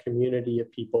create that community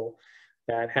of people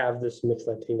that have this mixed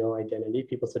Latino identity,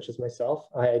 people such as myself.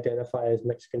 I identify as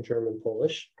Mexican, German,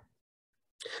 Polish.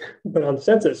 But on the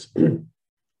census,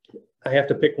 I have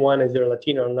to pick one as either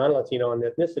Latino or non-Latino on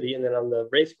the ethnicity, and then on the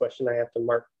race question, I have to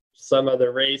mark some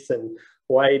other race and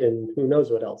white and who knows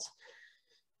what else.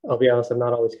 I'll be honest, I'm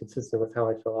not always consistent with how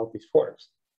I fill out these forms.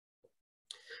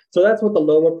 So that's what the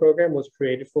LOMA program was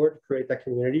created for, to create that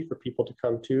community for people to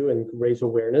come to and raise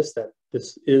awareness that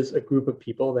this is a group of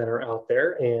people that are out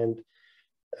there, and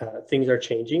things are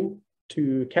changing.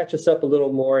 To catch us up a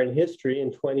little more in history,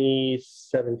 in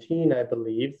 2017, I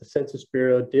believe, the Census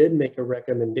Bureau did make a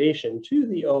recommendation to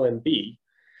the OMB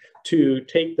to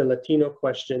take the Latino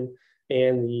question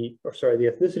and the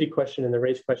ethnicity question and the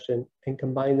race question and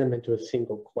combine them into a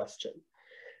single question.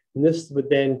 And this would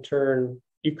then turn,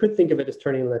 you could think of it as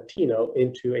turning Latino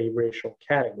into a racial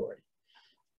category.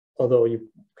 Although you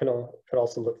could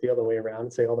also look the other way around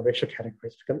and say all the racial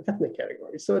categories become ethnic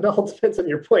categories. So it all depends on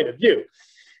your point of view.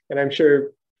 And I'm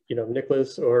sure, you know,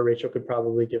 Nicholas or Rachel could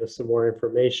probably give us some more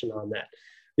information on that.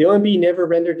 The OMB never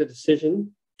rendered a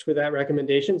decision to that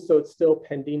recommendation, so it's still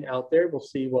pending out there. We'll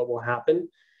see what will happen.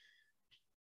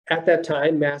 At that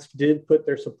time, MASC did put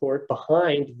their support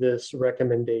behind this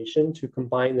recommendation to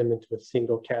combine them into a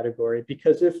single category,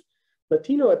 because if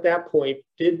Latino at that point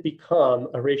did become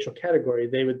a racial category,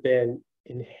 they would then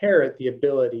inherit the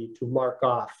ability to mark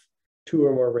off two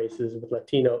or more races with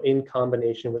Latino in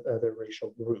combination with other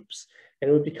racial groups. And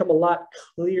it would become a lot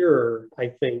clearer, I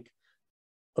think,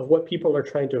 of what people are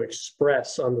trying to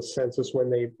express on the census when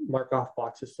they mark off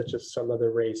boxes such as some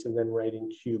other race and then write in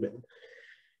Cuban.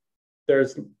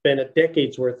 There's been a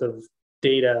decade's worth of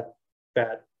data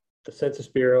that the Census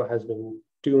Bureau has been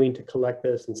doing to collect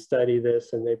this and study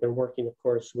this, and they've been working, of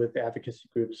course, with advocacy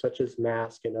groups such as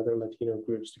MASC and other Latino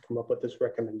groups to come up with this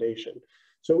recommendation.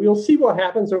 So we'll see what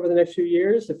happens over the next few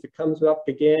years, if it comes up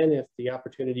again, if the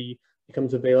opportunity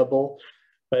becomes available.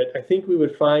 But I think we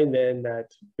would find then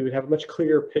that we would have a much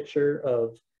clearer picture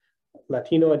of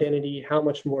Latino identity, how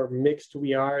much more mixed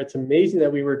we are. It's amazing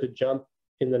that we were to jump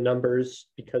in the numbers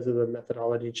because of the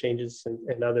methodology changes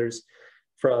and others,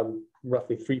 from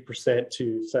roughly 3%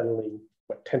 to suddenly,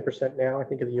 what, 10% now? I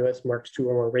think in the US marks two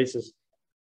or more races.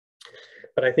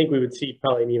 But I think we would see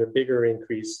probably an even bigger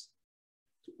increase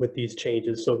with these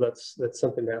changes. So that's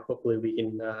something that hopefully we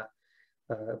can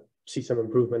see some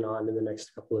improvement on in the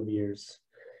next couple of years.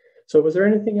 So was there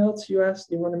anything else you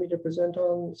wanted me to present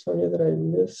on, Sonia, that I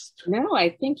missed? No, I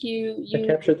think you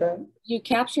captured that. You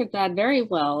captured that very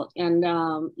well. And,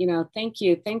 you know, thank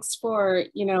you. Thanks for,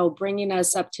 you know, bringing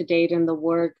us up to date in the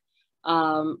work.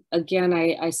 Again,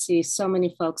 I see so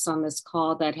many folks on this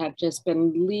call that have just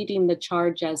been leading the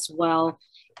charge as well.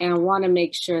 And I want to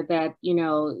make sure that, you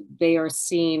know, they are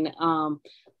seen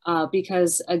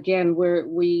because, again,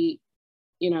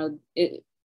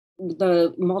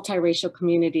 the multiracial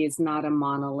community is not a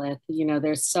monolith. You know,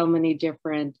 there's so many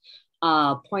different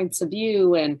points of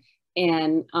view and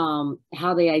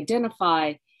how they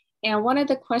identify. And one of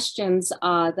the questions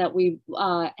that we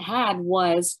had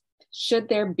was, should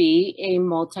there be a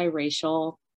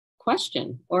multiracial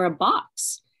question or a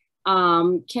box?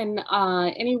 Can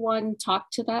anyone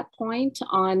talk to that point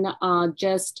on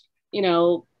just, you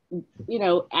know,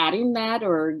 adding that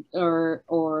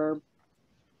or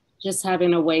just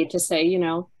having a way to say, you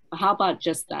know, how about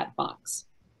just that box?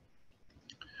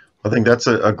 I think that's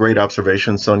a great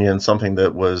observation, Sonia, and something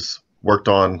that was worked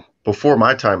on before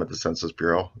my time at the Census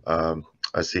Bureau.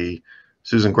 I see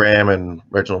Susan Graham and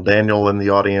Reginald Daniel in the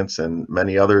audience and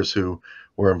many others who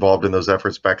were involved in those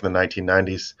efforts back in the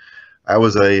 1990s. I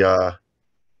was a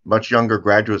much younger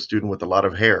graduate student with a lot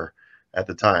of hair at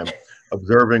the time,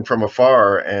 observing from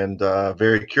afar and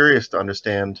very curious to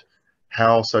understand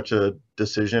how such a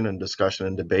decision and discussion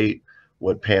and debate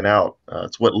would pan out.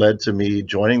 It's what led to me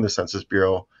joining the Census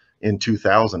Bureau in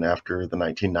 2000 after the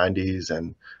 1990s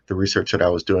and the research that I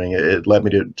was doing. It led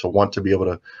me to want to be able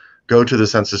to go to the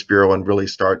Census Bureau and really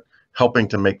start helping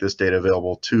to make this data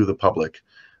available to the public.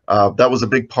 That was a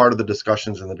big part of the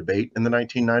discussions and the debate in the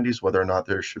 1990s, whether or not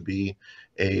there should be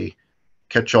a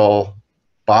catch-all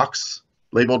box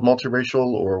labeled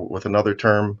multiracial or with another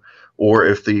term, or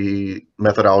if the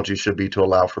methodology should be to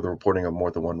allow for the reporting of more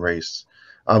than one race.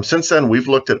 Since then, we've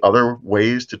looked at other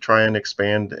ways to try and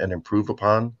expand and improve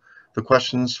upon the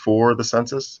questions for the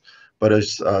census. But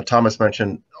as Thomas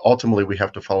mentioned, ultimately we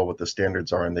have to follow what the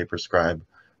standards are, and they prescribe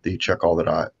the check all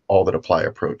that apply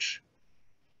approach.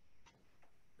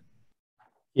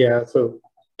 Yeah, so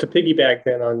to piggyback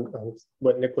then on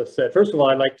what Nichola said, first of all,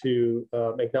 I'd like to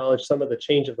acknowledge some of the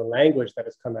change of the language that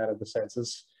has come out of the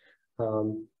census,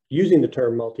 using the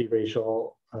term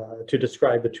multiracial to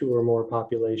describe the two or more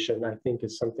population, I think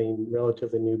is something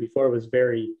relatively new. Before it was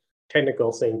very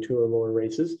technical, saying two or more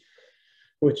races,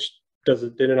 which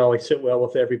didn't always sit well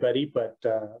with everybody, but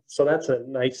so that's a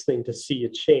nice thing to see a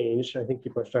change. I think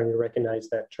people are starting to recognize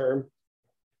that term.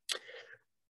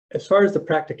 As far as the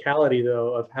practicality,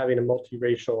 though, of having a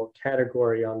multiracial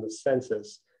category on the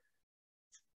census,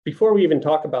 before we even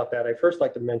talk about that, I'd first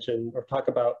like to mention or talk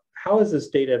about how is this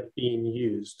data being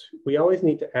used? We always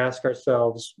need to ask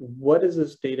ourselves, what is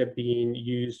this data being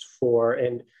used for?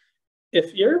 And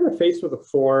if you're ever faced with a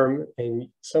form and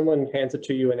someone hands it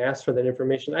to you and asks for that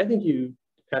information, I think you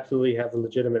absolutely have the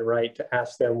legitimate right to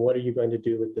ask them, what are you going to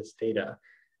do with this data?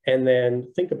 And then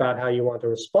think about how you want to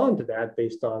respond to that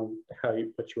based on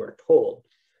what you are told.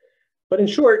 But in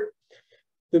short,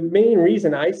 the main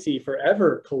reason I see for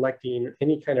ever collecting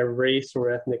any kind of race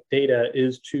or ethnic data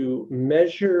is to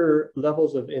measure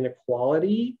levels of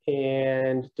inequality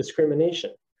and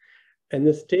discrimination. And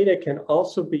this data can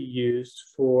also be used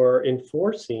for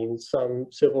enforcing some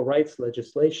civil rights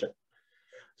legislation.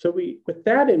 So with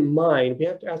that in mind, we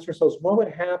have to ask ourselves, what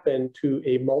would happen to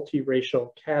a multiracial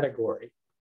category?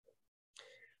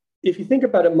 If you think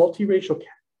about it, multiracial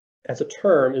as a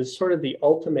term is sort of the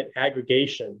ultimate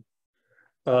aggregation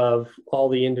of all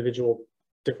the individual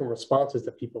different responses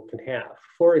that people can have.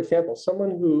 For example, someone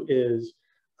who is,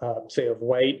 say, of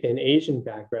white and Asian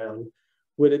background,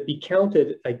 would it be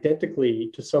counted identically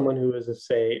to someone who is,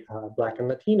 say, Black and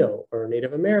Latino or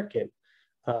Native American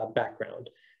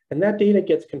background? And that data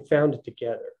gets confounded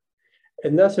together.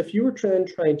 And thus, if you were trying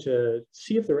to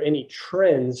see if there are any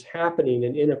trends happening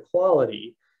in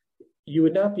inequality, you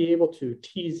would not be able to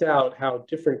tease out how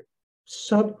different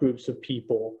subgroups of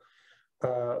people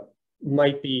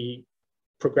might be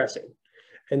progressing.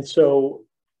 And so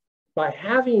by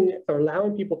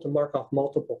allowing people to mark off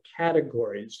multiple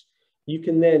categories, you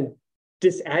can then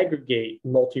disaggregate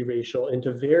multiracial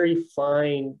into very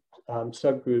fine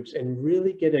subgroups and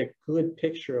really get a good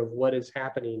picture of what is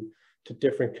happening to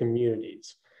different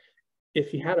communities.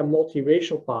 If you had a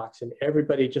multiracial box and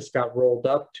everybody just got rolled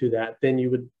up to that, then you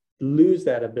would lose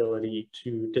that ability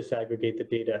to disaggregate the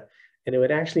data. And it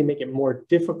would actually make it more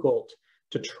difficult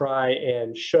to try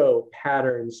and show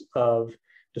patterns of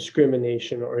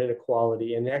discrimination or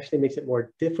inequality, and it actually makes it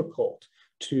more difficult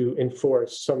to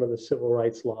enforce some of the civil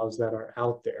rights laws that are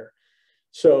out there.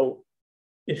 So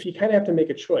if you kind of have to make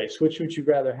a choice, which would you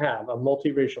rather have? A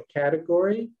multiracial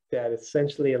category that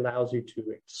essentially allows you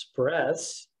to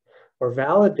express or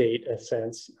validate, a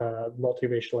sense,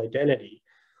 multiracial identity?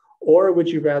 Or would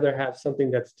you rather have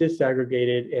something that's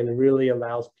disaggregated and really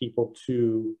allows people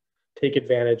to take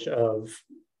advantage of,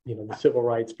 the civil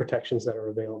rights protections that are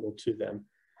available to them?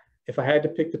 If I had to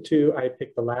pick the two, I'd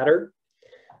pick the latter.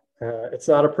 It's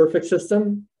not a perfect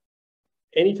system.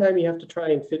 Anytime you have to try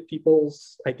and fit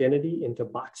people's identity into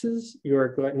boxes,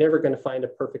 you're never going to find a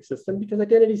perfect system because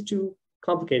identity is too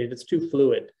complicated. It's too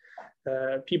fluid.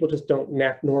 People just don't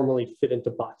normally fit into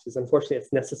boxes. Unfortunately,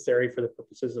 it's necessary for the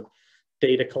purposes of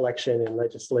data collection and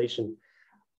legislation.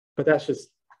 But that's just,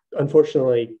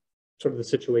 unfortunately, sort of the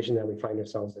situation that we find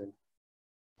ourselves in.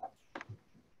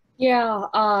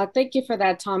 Yeah, thank you for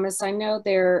that, Thomas. I know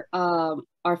there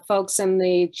are folks in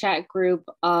the chat group,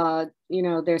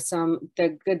 there's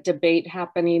the good debate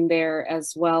happening there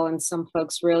as well, and some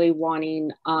folks really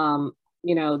wanting,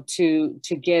 to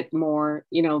get more,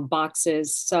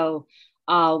 boxes. So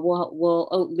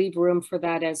we'll leave room for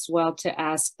that as well to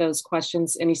ask those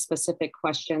questions, any specific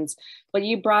questions. But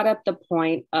you brought up the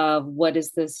point of what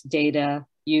is this data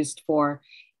used for?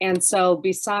 And so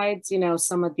besides,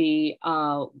 some of the,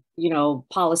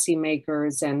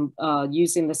 policymakers and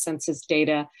using the census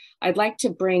data, I'd like to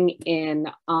bring in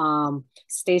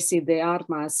Stacie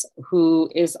DeArmas, who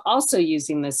is also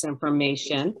using this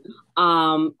information.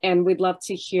 And we'd love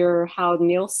to hear how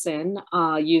Nielsen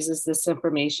uses this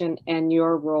information and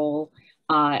your role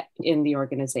in the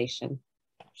organization.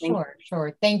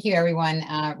 Sure. Thank you, everyone.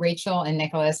 Rachel and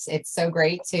Nicholas, it's so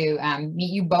great to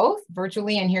meet you both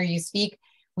virtually and hear you speak.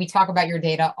 We talk about your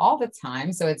data all the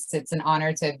time, so it's an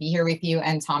honor to be here with you.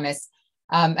 And Thomas,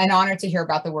 an honor to hear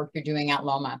about the work you're doing at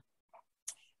Loma.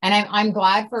 And I'm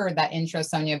glad for that intro,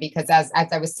 Sonia, because as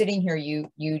I was sitting here,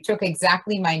 you took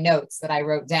exactly my notes that I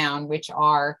wrote down, which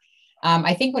are,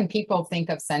 I think when people think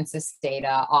of census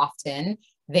data, often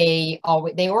they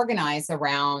organize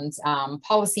around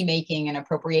policymaking and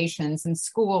appropriations and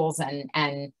schools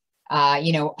and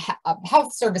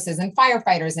health services and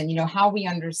firefighters, and how we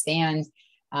understand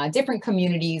different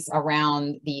communities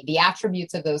around the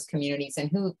attributes of those communities and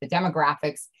who the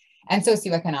demographics and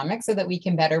socioeconomic, so that we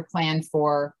can better plan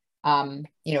for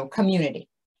community.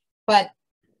 But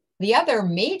the other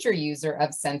major user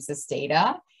of census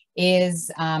data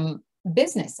is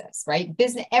businesses, right?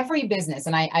 Every business,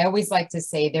 and I always like to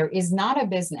say there is not a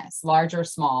business, large or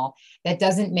small, that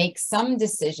doesn't make some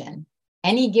decision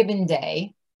any given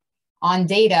day on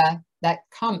data that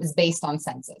comes based on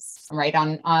census, right?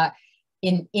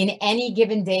 In any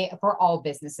given day for all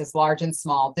businesses, large and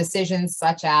small, decisions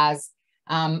such as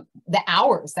the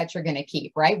hours that you're going to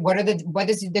keep, right? What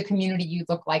does the community you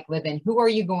live in? Who are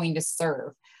you going to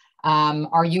serve?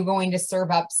 Are you going to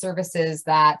serve up services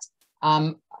that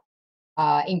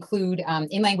include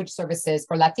in-language services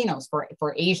for Latinos,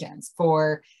 for Asians,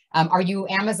 are you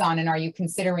Amazon, and are you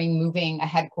considering moving a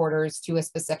headquarters to a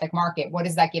specific market? What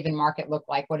does that given market look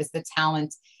like? What is the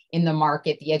talent in the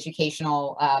market, the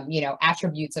educational,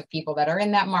 attributes of people that are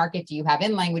in that market? Do you have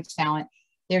in-language talent?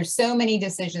 There's so many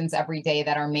decisions every day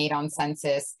that are made on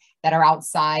census that are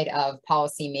outside of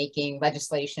policy making,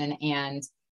 legislation, and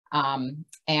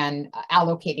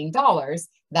allocating dollars,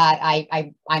 that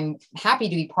I'm happy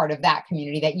to be part of that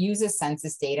community that uses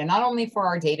census data, not only for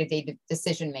our day-to-day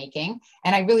decision making,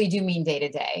 and I really do mean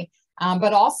day-to-day,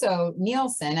 but also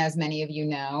Nielsen, as many of you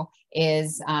know,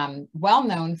 is well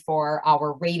known for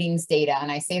our ratings data.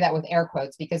 And I say that with air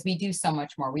quotes because we do so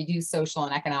much more. We do social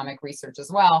and economic research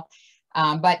as well.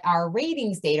 But our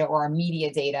ratings data, or our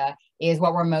media data, is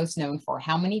what we're most known for.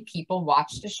 How many people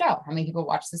watched a show? How many people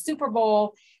watched the Super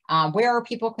Bowl? Where are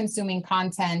people consuming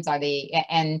content? Are they,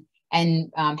 and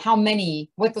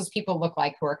what those people look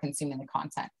like who are consuming the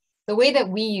content? The way that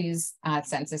we use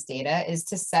census data is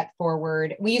to set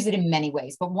forward, we use it in many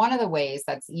ways, but one of the ways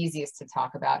that's easiest to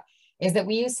talk about is that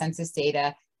we use census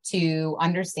data to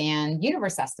understand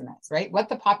universe estimates, right? What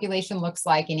the population looks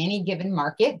like in any given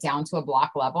market down to a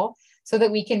block level, so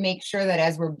that we can make sure that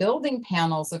as we're building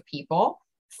panels of people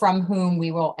from whom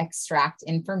we will extract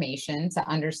information to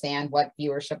understand what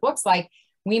viewership looks like,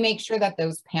 we make sure that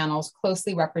those panels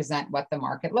closely represent what the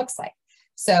market looks like.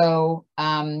 So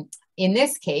in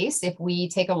this case, if we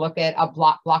take a look at a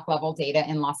block level data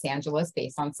in Los Angeles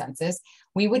based on census,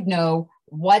 we would know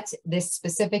what this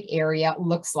specific area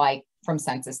looks like from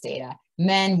census data: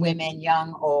 men, women,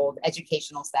 young, old,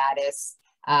 educational status,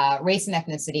 race and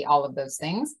ethnicity, all of those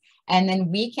things. And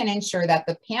then we can ensure that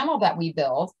the panel that we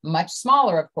build, much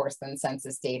smaller, of course, than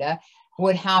census data,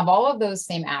 would have all of those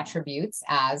same attributes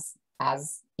as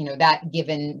that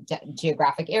given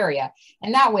geographic area.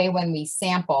 And that way, when we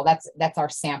sample, that's our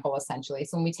sample essentially.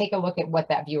 So when we take a look at what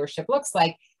that viewership looks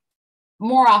like,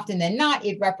 more often than not,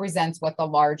 it represents what the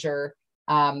larger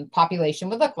population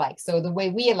would look like. So the way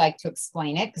we like to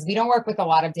explain it, because we don't work with a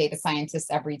lot of data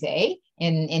scientists every day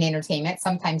in entertainment,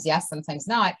 sometimes yes, sometimes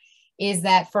not, is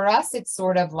that for us, it's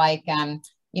sort of like,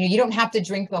 you don't have to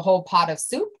drink the whole pot of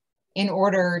soup in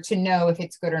order to know if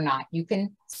it's good or not. You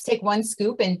can take one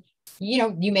scoop and,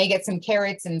 you may get some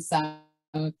carrots and some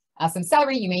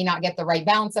celery. You may not get the right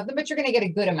balance of them, but you're going to get a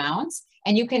good amount.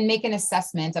 And you can make an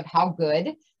assessment of how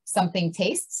good something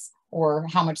tastes or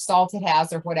how much salt it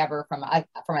has or whatever from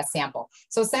a sample.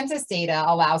 So census data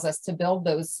allows us to build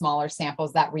those smaller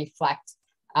samples that reflect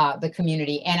the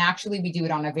community. And actually, we do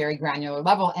it on a very granular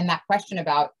level. And that question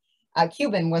about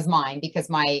Cuban was mine, because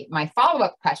my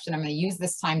follow-up question, I'm going to use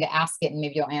this time to ask it, and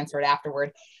maybe you'll answer it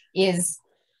afterward, is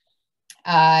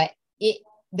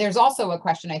there's also a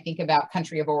question, I think, about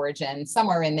country of origin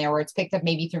somewhere in there where it's picked up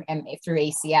maybe through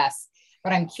ACS.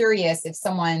 But I'm curious if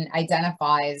someone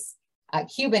identifies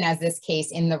Cuban as this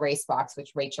case in the race box,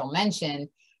 which Rachel mentioned.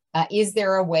 Is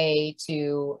there a way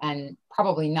to, and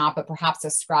probably not, but perhaps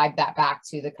ascribe that back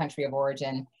to the country of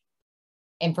origin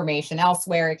information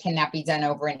elsewhere? Can that be done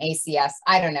over an ACS?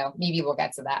 I don't know. Maybe we'll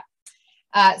get to that.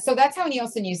 So that's how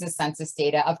Nielsen uses census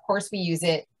data. Of course, we use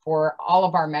it for all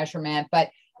of our measurement, but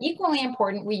equally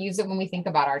important, we use it when we think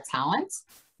about our talent,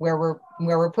 where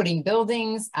we're putting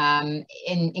buildings.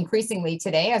 Increasingly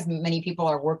today, as many people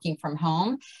are working from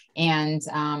home and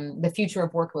the future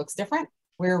of work looks different,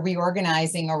 we're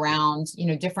reorganizing around,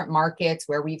 different markets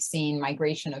where we've seen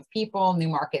migration of people, new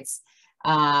markets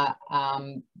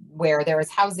where there is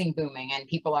housing booming and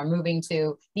people are moving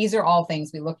to. These are all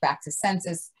things we look back to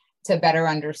census to better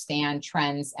understand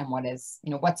trends and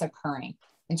what's occurring.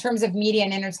 In terms of media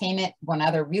and entertainment, one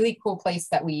other really cool place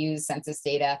that we use census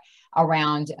data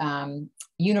around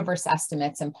universe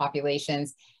estimates and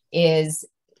populations is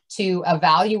to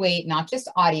evaluate not just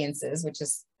audiences, which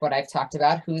is what I've talked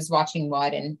about, who's watching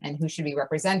what and who should be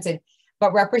represented,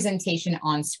 but representation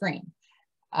on screen.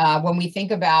 When we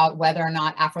think about whether or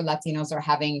not Afro-Latinos are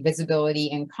having visibility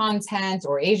in content,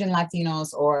 or Asian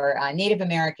Latinos, or Native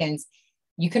Americans,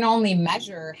 you can only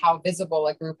measure how visible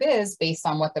a group is based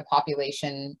on what the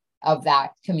population of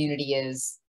that community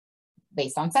is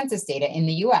based on census data in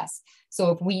the US.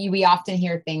 So if we often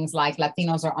hear things like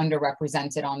Latinos are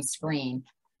underrepresented on screen,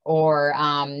 or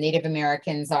Native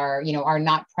Americans are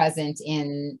not present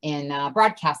in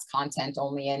broadcast content,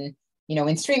 only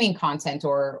in streaming content,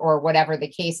 or whatever the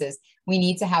case is. We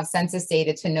need to have census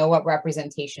data to know what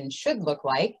representation should look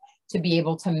like, to be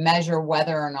able to measure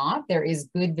whether or not there is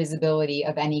good visibility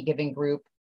of any given group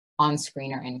on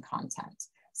screen or in content.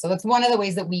 So that's one of the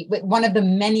ways that one of the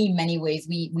many, many ways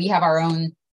we have our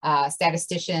own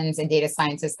statisticians and data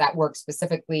scientists that work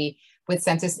specifically with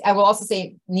census. I will also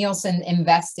say Nielsen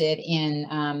invested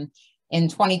in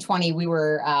 2020, we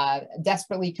were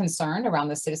desperately concerned around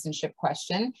the citizenship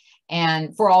question.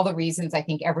 And for all the reasons I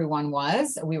think everyone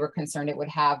was, we were concerned it would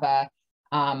have a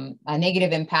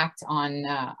negative impact on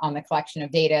the collection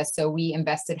of data. So we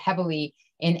invested heavily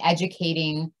in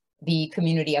educating the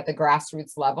community at the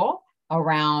grassroots level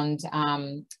around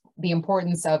the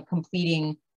importance of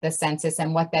completing the census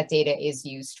and what that data is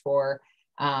used for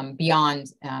beyond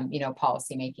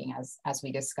policymaking, as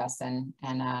we discuss, and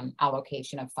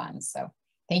allocation of funds. So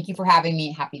thank you for having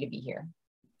me. Happy to be here.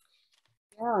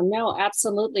 Yeah, no,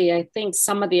 absolutely. I think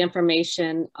some of the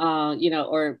information,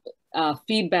 or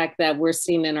feedback that we're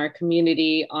seeing in our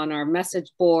community, on our message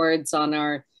boards, on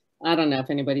our, I don't know if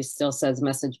anybody still says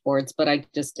message boards, but I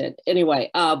just did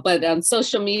anyway. But on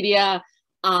social media,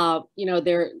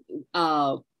 they're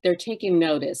taking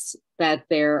notice that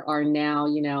there are now,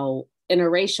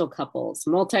 interracial couples,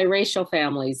 multiracial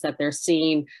families that they're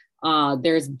seeing.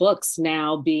 There's books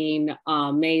now being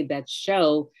made that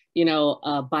show, a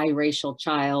biracial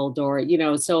child, or,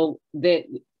 so that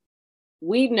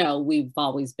we know we've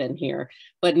always been here,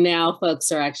 but now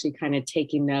folks are actually kind of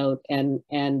taking note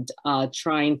and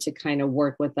trying to kind of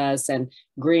work with us and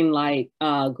greenlight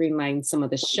some of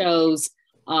the shows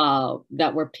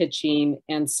that we're pitching.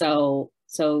 And so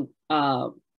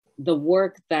the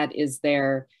work that is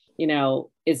there,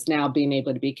 is now being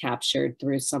able to be captured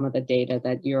through some of the data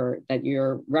that you're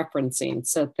referencing.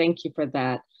 So thank you for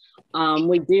that.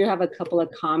 We do have a couple of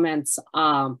comments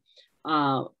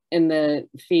in the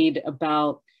feed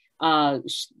about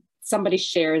somebody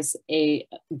shares a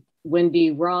Wendy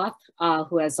Roth,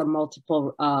 who has a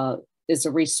multiple, is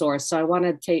a resource. So I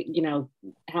want to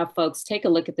have folks take a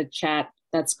look at the chat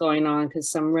that's going on, because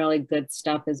some really good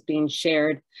stuff is being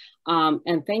shared.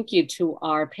 And thank you to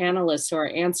our panelists who are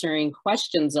answering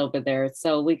questions over there.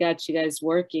 So we got you guys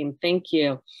working. Thank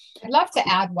you. I'd love to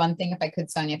add one thing, if I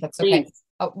could, Sonia, if that's okay.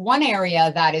 One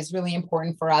area that is really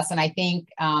important for us, and I think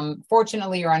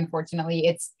fortunately or unfortunately,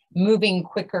 it's moving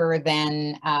quicker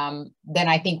than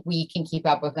I think we can keep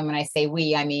up with them. When I say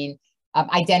we, I mean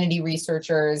identity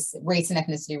researchers, race and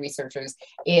ethnicity researchers,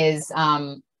 is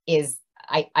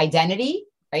identity,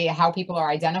 right? How people are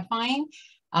identifying,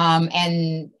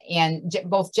 and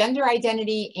both gender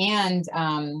identity and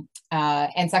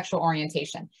sexual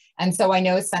orientation. And so I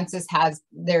know Census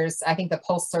there's, I think, the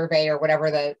Pulse survey or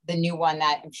whatever, the new one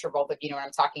that I'm sure both of you know what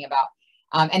I'm talking about.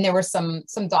 And there was some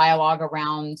dialogue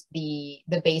around the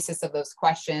basis of those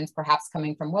questions, perhaps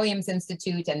coming from Williams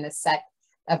Institute, and the set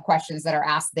of questions that are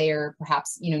asked there,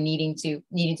 perhaps needing to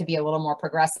be a little more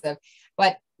progressive.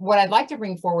 But what I'd like to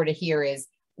bring forward here is,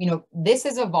 this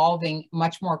is evolving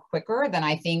much more quicker than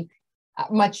I think,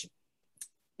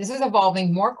 this is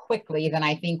evolving more quickly than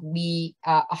I think we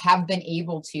have been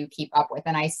able to keep up with.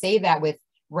 And I say that with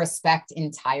respect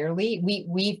entirely.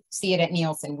 We see it at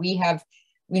Nielsen. We have,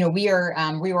 we are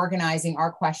reorganizing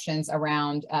our questions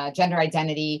around gender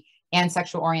identity and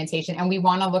sexual orientation. And we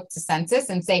want to look to Census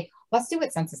and say, let's do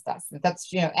what Census does.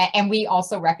 That's, and we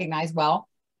also recognize, well,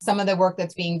 some of the work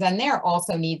that's being done there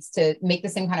also needs to make the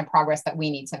same kind of progress that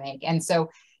we need to make. And so,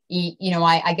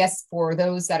 I guess for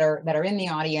those that are in the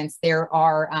audience, there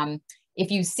are, if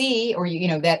you see, or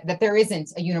that there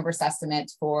isn't a universe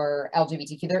estimate for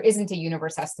LGBTQ, there isn't a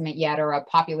universe estimate yet, or a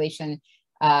population,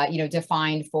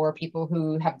 defined for people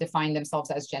who have defined themselves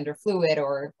as gender fluid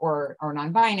or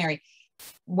non-binary.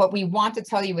 What we want to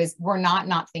tell you is we're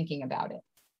not thinking about it.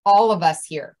 All of us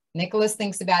here, Nicholas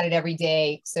thinks about it every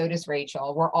day. So does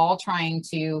Rachel. We're all trying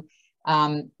to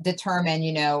determine,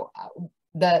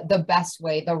 the best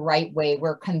way, the right way.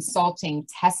 We're consulting,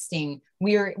 testing.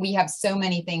 We have so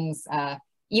many things,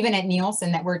 even at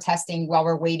Nielsen, that we're testing while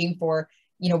we're waiting for,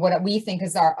 what we think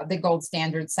is the gold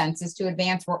standard census to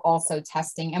advance. We're also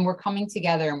testing, and we're coming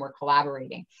together and we're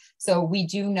collaborating. So we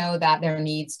do know that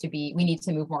we need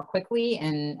to move more quickly,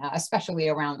 and especially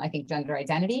around, I think, gender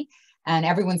identity. And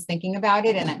everyone's thinking about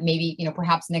it. And maybe,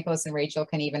 perhaps Nicholas and Rachel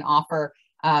can even offer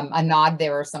a nod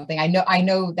there or something. I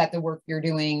know that the work you're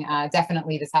doing,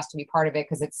 definitely this has to be part of it,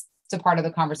 because it's a part of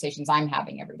the conversations I'm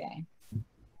having every day.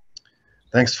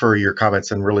 Thanks for your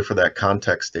comments, and really for that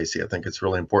context, Stacie. I think it's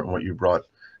really important what you brought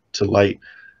to light.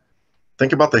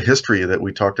 Think about the history that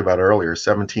we talked about earlier,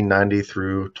 1790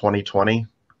 through 2020,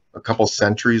 a couple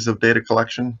centuries of data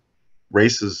collection.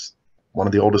 Race is one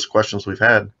of the oldest questions we've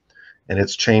had, and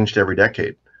it's changed every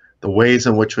decade. The ways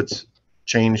in which it's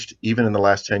changed even in the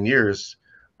last 10 years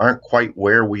aren't quite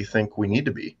where we think we need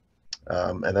to be.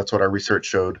 And that's what our research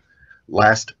showed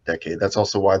last decade. That's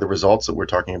also why the results that we're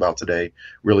talking about today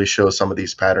really show some of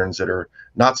these patterns that are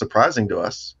not surprising to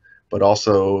us, but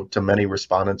also to many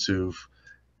respondents who've,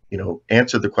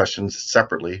 answered the questions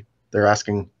separately. They're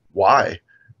asking, why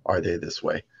are they this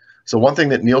way? So one thing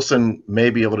that Nielsen may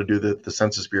be able to do that the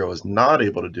Census Bureau is not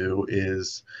able to do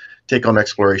is take on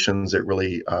explorations that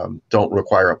really don't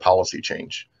require a policy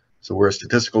change. So we're a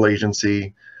statistical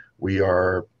agency. We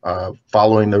are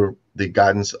following the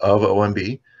guidance of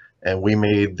OMB, and we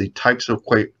made the types of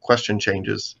question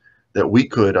changes that we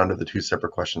could under the two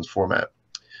separate questions format.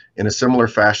 In a similar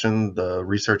fashion, the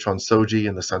research on SOGI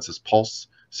and the Census Pulse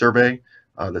survey,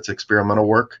 that's experimental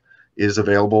work, is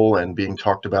available and being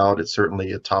talked about. It's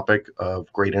certainly a topic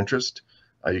of great interest.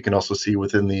 You can also see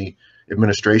within the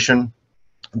administration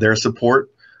their support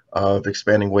of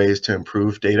expanding ways to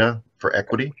improve data for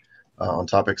equity on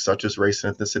topics such as race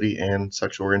and ethnicity and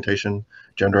sexual orientation,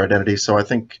 gender identity. So I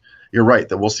think you're right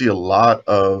that we'll see a lot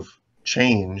of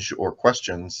change or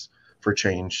questions for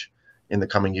change in the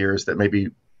coming years that maybe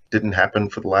didn't happen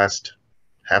for the last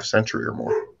half century or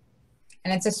more.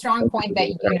 And it's a strong point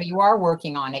that you are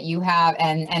working on it. You have,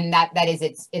 and that is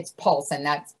its pulse, and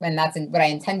that's what I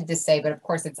intended to say. But of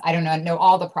course, I don't know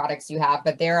all the products you have,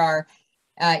 but there are,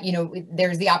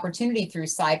 there's the opportunity through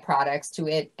side products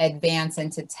to advance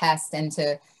and to test and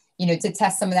to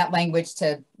test some of that language,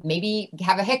 to maybe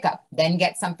have a hiccup, then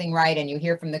get something right, and you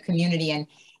hear from the community,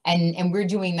 and we're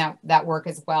doing that work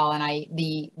as well. And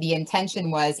the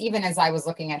intention was, even as I was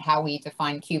looking at how we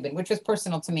define Cuban, which was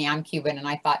personal to me, I'm Cuban, and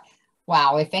I thought,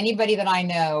 wow, if anybody that I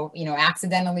know,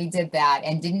 accidentally did that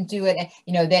and didn't do it,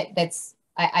 that's,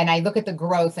 and I look at the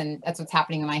growth, and that's what's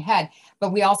happening in my head.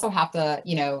 But we also have to,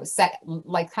 set,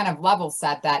 like, kind of level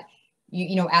set that,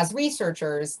 as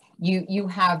researchers,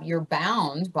 you're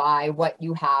bound by what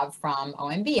you have from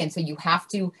OMB. And so you have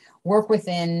to work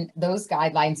within those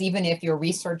guidelines, even if your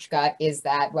research gut is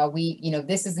that, well,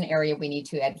 this is an area we need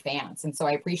to advance. And so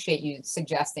I appreciate you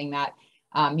suggesting that,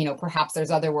 perhaps there's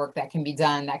other work that can be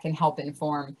done that can help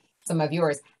inform some of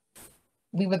yours.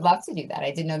 We would love to do that.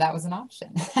 I didn't know that was an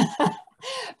option.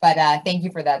 But thank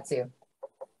you for that too.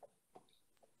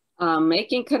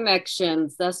 Making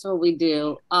connections, that's what we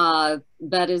do.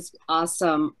 That is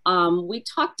awesome. We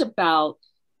talked about,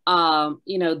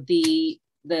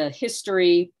 the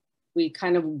history. We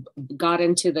kind of got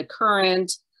into the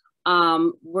current.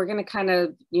 We're going to kind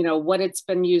of, what it's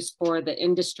been used for, the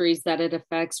industries that it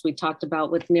affects. We talked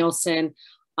about with Nielsen,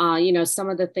 some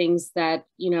of the things that,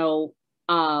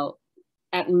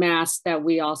 at Mass that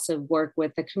we also work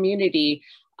with the community.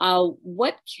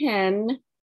 What can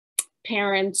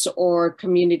parents or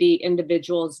community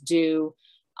individuals do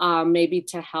maybe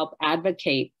to help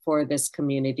advocate for this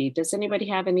community? Does anybody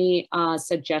have any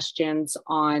suggestions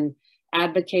on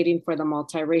advocating for the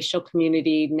multiracial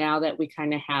community now that we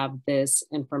kind of have this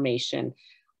information?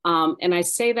 And I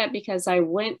say that because I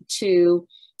went to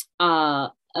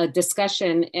a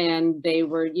discussion, and they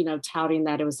were, you know, touting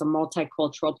that it was a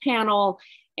multicultural panel.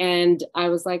 And I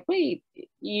was like, wait,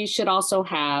 you should also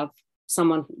have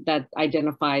someone that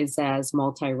identifies as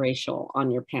multiracial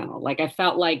on your panel. Like, I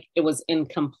felt like it was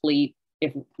incomplete,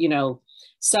 if, you know.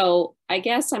 So I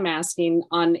guess I'm asking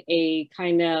on a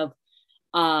kind of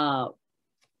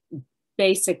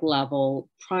basic level,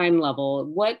 prime level,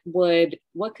 what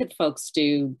could folks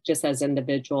do just as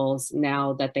individuals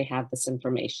now that they have this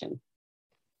information?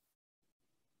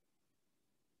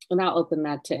 And I'll open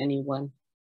that to anyone.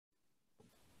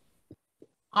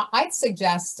 I'd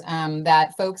suggest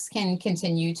that folks can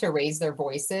continue to raise their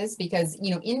voices, because,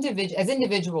 you know, as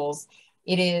individuals,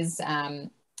 it is,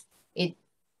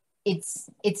 it's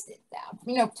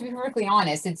you know, to be perfectly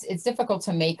honest, it's difficult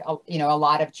to make a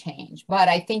lot of change. But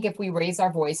I think if we raise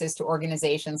our voices to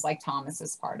organizations like Thomas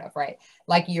is part of, right,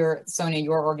 like Sonia,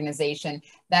 your organization,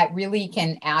 that really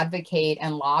can advocate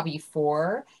and lobby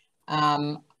for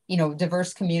you know,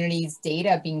 diverse communities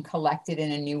data being collected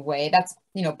in a new way, that's,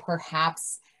 you know,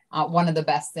 perhaps one of the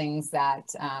best things that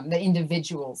the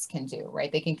individuals can do,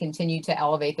 right? They can continue to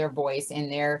elevate their voice in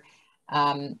their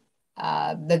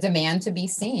the demand to be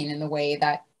seen in the way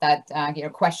that you know,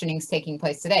 questioning is taking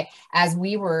place today. As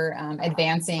we were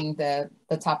advancing the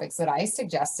topics that I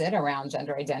suggested around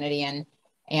gender identity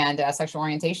and sexual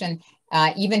orientation,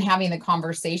 even having the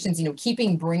conversations, you know,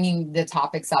 bringing the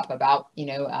topics up about, you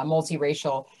know,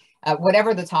 multiracial,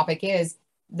 whatever the topic is.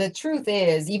 The truth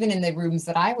is, even in the rooms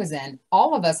that I was in,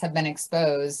 all of us have been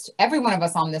exposed. Every one of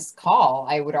us on this call,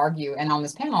 I would argue, and on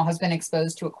this panel has been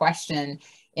exposed to a question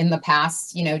in the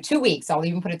past, you know, 2 weeks. I'll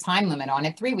even put a time limit on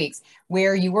it, 3 weeks,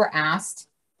 where you were asked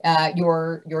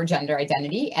your gender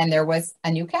identity, and there was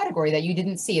a new category that you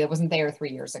didn't see, that wasn't there 3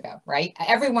 years ago, right?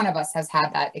 Every one of us has had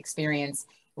that experience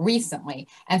recently.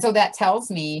 And so that tells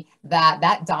me that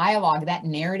that dialogue, that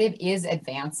narrative is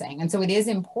advancing. And so it is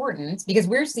important, because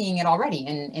we're seeing it already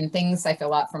in things I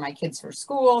fill out for my kids for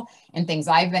school and things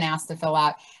I've been asked to fill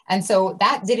out. And so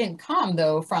that didn't come,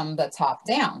 though, from the top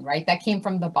down, right? That came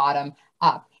from the bottom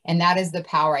up. And that is the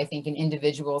power, I think, in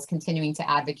individuals continuing to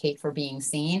advocate for being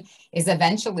seen, is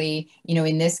eventually, you know,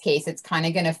 in this case, it's kind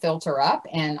of going to filter up.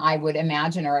 And I would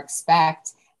imagine or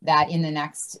expect that in the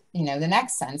next, you know, the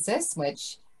next census,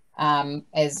 which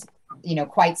is, you know,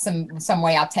 quite some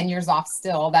way out, 10 years off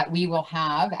still, that we will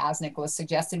have, as Nichola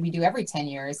suggested, we do every 10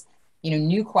 years, you know,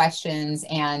 new questions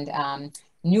and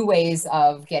new ways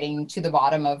of getting to the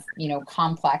bottom of, you know,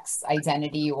 complex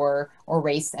identity or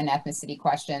race and ethnicity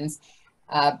questions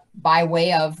by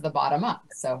way of the bottom up.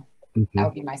 So that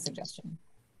would be my suggestion.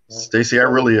 Stacie,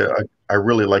 I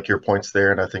really like your points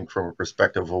there, and I think from a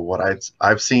perspective of what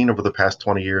I've seen over the past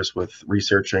 20 years with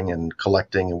researching and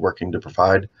collecting and working to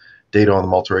provide data on the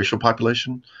multiracial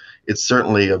population, it's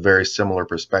certainly a very similar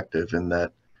perspective in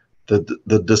that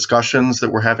the discussions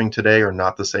that we're having today are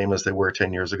not the same as they were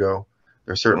 10 years ago.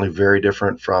 They're certainly very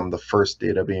different from the first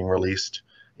data being released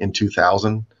in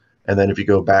 2000. And then if you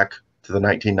go back to the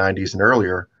 1990s and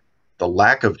earlier, the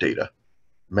lack of data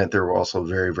meant there were also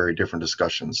very, very different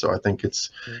discussions. So I think it's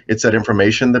that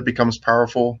information that becomes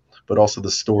powerful, but also the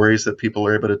stories that people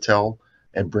are able to tell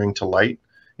and bring to light.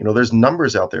 You know, there's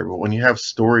numbers out there, but when you have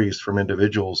stories from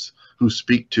individuals who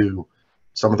speak to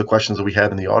some of the questions that we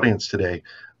had in the audience today,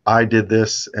 I did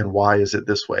this and why is it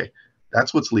this way?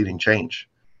 That's what's leading change.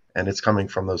 And it's coming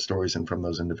from those stories and from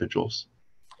those individuals.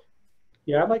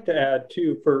 Yeah, I'd like to add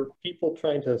too, for people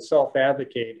trying to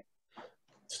self-advocate,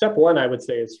 step one, I would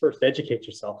say, is first educate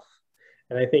yourself.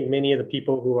 And I think many of the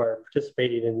people who are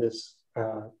participating in this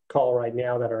call right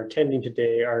now that are attending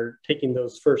today are taking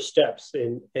those first steps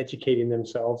in educating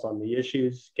themselves on the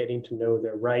issues, getting to know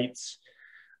their rights.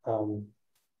 You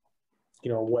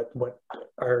know, what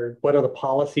are the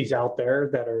policies out there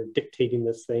that are dictating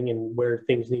this thing and where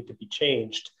things need to be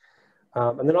changed.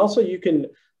 And then also you can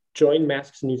join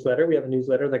Mask's newsletter. We have a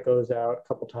newsletter that goes out a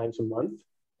couple times a month,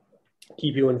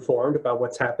 keep you informed about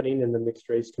what's happening in the mixed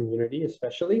race community,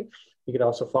 especially. You can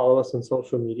also follow us on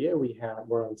social media.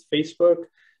 We're on Facebook,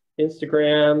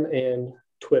 Instagram, and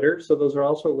Twitter. So those are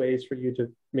also ways for you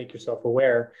to make yourself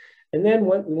aware. And then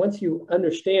once you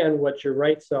understand what your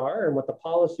rights are and what the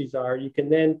policies are, you can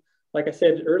then, like I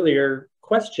said earlier,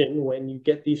 question when you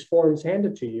get these forms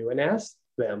handed to you and ask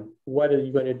them, what are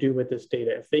you going to do with this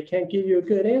data? If they can't give you a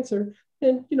good answer,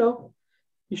 then, you know,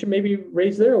 you should maybe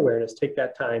raise their awareness, take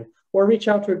that time, or reach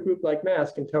out to a group like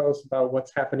Mask and tell us about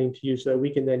what's happening to you so that we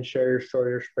can then share your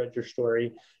story or spread your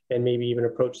story and maybe even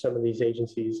approach some of these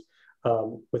agencies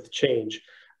with change.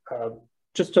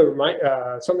 just to remind,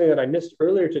 something that I missed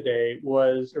earlier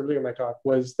in my talk,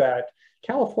 was that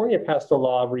California passed a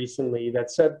law recently that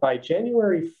said by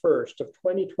January 1st of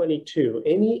 2022,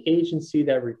 any agency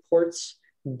that reports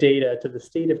data to the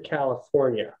state of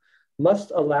California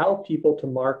must allow people to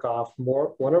mark off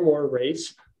one or more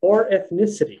race or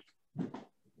ethnicity.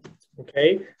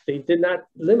 Okay, they did not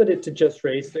limit it to just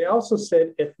race. They also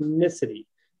said ethnicity.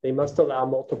 They must allow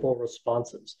multiple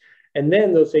responses. And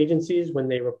then those agencies, when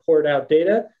they report out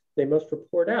data, they must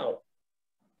report out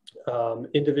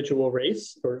individual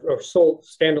race or sole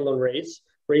standalone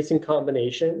race in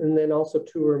combination, and then also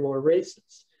 2 or more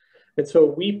races. And so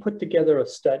we put together a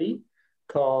study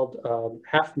called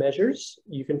Half Measures.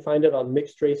 You can find it on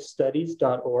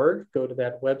mixedracestudies.org. Go to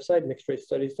that website,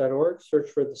 mixedracestudies.org, search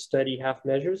for the study Half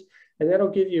Measures, and that'll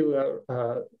give you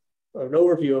an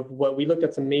overview of what we looked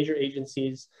at: some major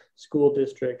agencies, school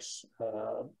districts,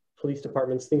 police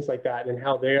departments, things like that, and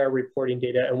how they are reporting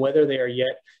data and whether they are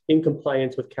yet in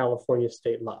compliance with California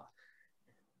state law.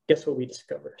 Guess what we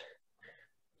discovered?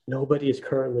 Nobody is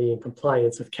currently in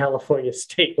compliance with California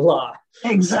state law.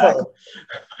 Exactly. So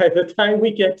by the time we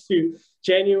get to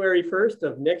January 1st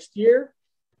of next year,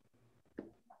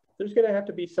 there's going to have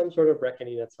to be some sort of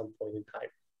reckoning at some point in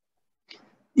time.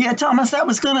 Yeah, Thomas, that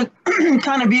was going to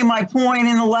kind of be my point.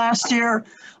 In the last year,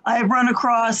 I've run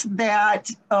across that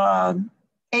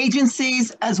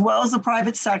agencies, as well as the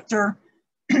private sector,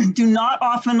 do not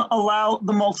often allow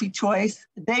the multi-choice.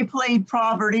 They plead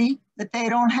poverty, that they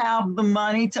don't have the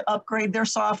money to upgrade their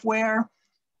software.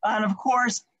 And of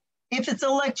course, if it's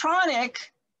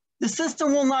electronic, the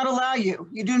system will not allow you.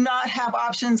 You do not have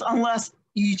options unless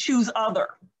you choose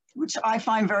other, which I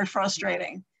find very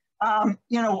frustrating.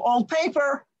 Old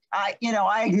paper, I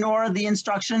ignore the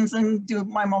instructions and do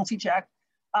my multi-check.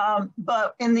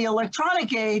 But in the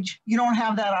electronic age, you don't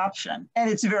have that option, and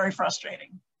it's very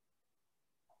frustrating.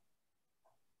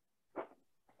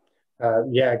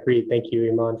 Yeah, agreed. Thank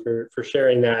you, Iman, for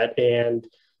sharing that. And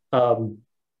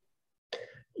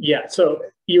yeah, so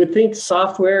you would think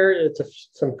software, it's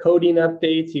some coding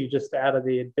updates, you just added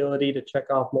the ability to check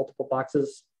off multiple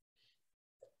boxes.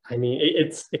 I mean,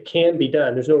 it can be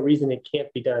done. There's no reason it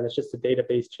can't be done. It's just a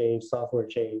database change, software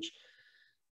change.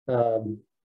 So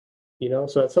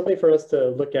it's something for us to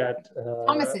look at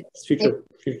Thomas, future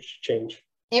change.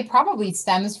 It probably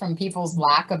stems from people's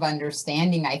lack of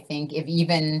understanding, I think, if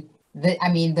even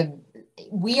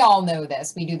we all know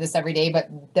this, we do this every day, but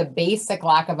the basic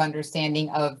lack of understanding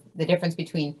of the difference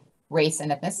between race and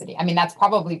ethnicity. I mean, that's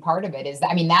probably part of it.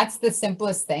 That's the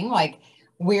simplest thing. Like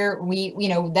for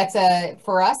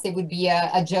us, it would be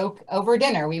a joke over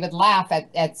dinner. We would laugh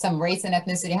at some race and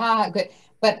ethnicity. Good.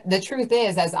 But the truth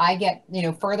is, as I get,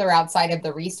 further outside of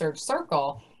the research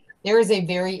circle, there's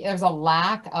a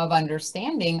lack of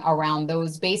understanding around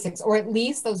those basics, or at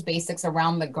least those basics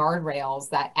around the guardrails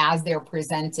that as they're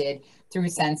presented through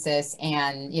Census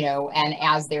and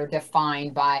as they're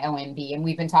defined by OMB. And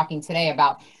we've been talking today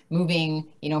about moving,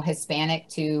 Hispanic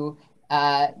to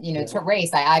to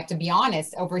race. I have to be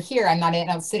honest, over here, I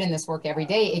don't sit in this work every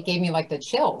day. It gave me like the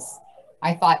chills.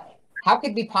 I thought, how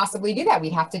could we possibly do that?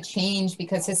 We'd have to change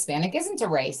because Hispanic isn't a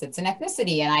race, it's an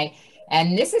ethnicity.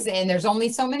 And there's only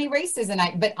so many races.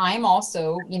 But I'm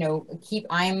also,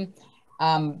 I'm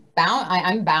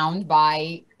bound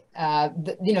by,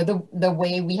 the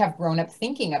way we have grown up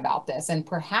thinking about this. And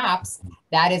perhaps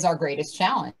that is our greatest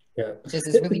challenge. Yeah. Which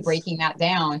is really breaking that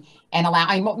down and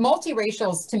allowing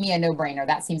multiracial is to me a no-brainer.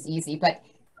 That seems easy, but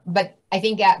I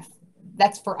think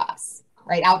that's for us,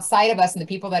 right? Outside of us and the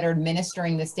people that are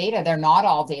administering this data, they're not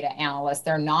all data analysts.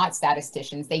 They're not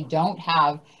statisticians. They don't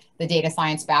have the data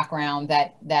science background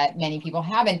that many people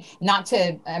have. And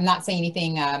I'm not saying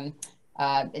anything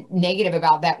negative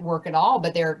about that work at all,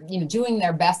 but they're doing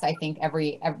their best. I think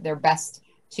their best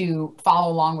to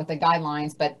follow along with the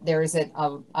guidelines, but there is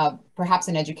perhaps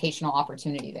an educational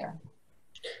opportunity there.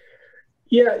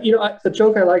 Yeah, the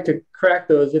joke I like to crack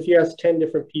though is if you ask 10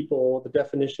 different people the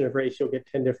definition of race, you'll get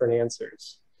 10 different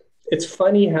answers. It's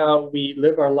funny how we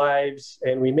live our lives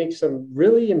and we make some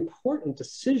really important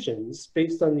decisions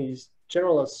based on these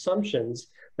general assumptions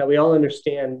that we all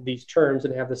understand these terms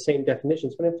and have the same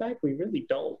definitions, but in fact, we really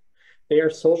don't. They are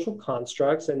social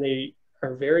constructs and they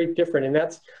are very different. And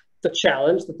that's the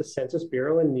challenge that the Census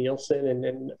Bureau and Nielsen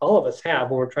and all of us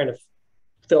have when we're trying to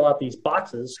fill out these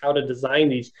boxes, how to design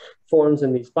these forms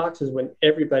in these boxes when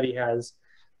everybody has,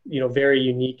 very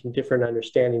unique and different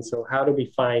understandings. So how do we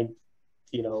find,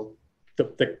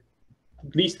 the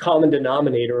least common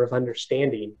denominator of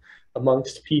understanding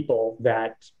amongst people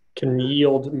that can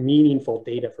yield meaningful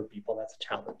data for people? That's a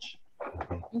challenge.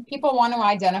 People want to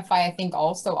identify, I think,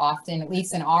 also often, at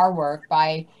least in our work,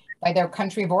 by their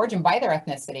country of origin, by their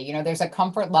ethnicity. You know, there's a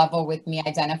comfort level with me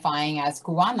identifying as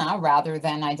Cubana rather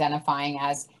than identifying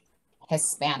as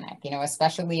Hispanic, you know,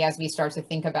 especially as we start to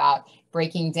think about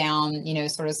breaking down, you know,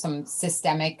 sort of some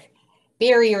systemic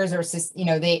barriers, or, you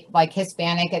know, they like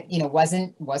Hispanic, you know,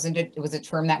 wasn't it was a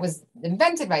term that was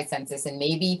invented by Census, and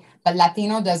maybe, but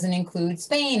Latino doesn't include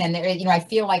Spain. And there, you know, I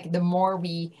feel like the more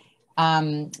we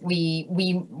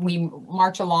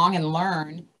march along and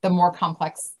learn, the more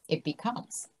complex it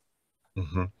becomes.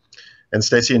 Mm-hmm. And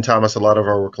Stacie and Thomas, a lot of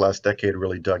our work last decade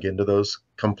really dug into those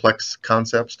complex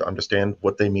concepts to understand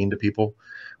what they mean to people.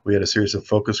 We had a series of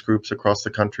focus groups across the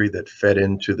country that fed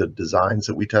into the designs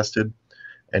that we tested.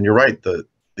 And you're right, the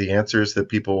answers that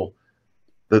people,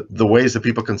 the ways that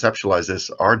people conceptualize this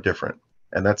are different.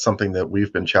 And that's something that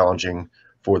we've been challenging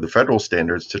for the federal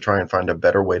standards, to try and find a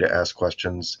better way to ask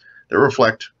questions that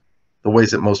reflect the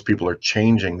ways that most people are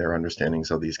changing their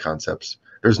understandings of these concepts.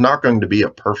 There's not going to be a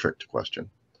perfect question,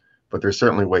 but there's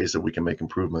certainly ways that we can make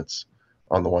improvements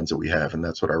on the ones that we have, and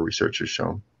that's what our research has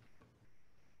shown.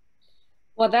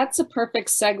 Well, that's a perfect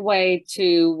segue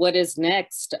to what is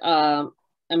next.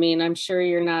 I mean, I'm sure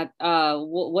you're not,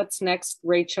 what's next,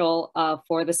 Rachel,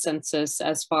 for the census,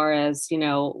 as far as, you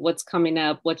know, what's coming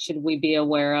up, what should we be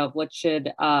aware of, what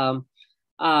should,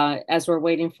 as we're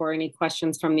waiting for any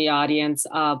questions from the audience,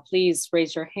 please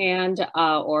raise your hand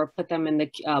or put them in the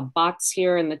box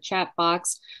here in the chat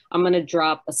box. I'm going to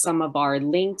drop some of our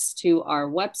links to our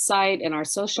website and our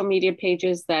social media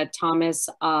pages that Thomas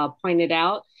pointed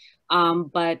out.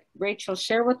 But Rachel,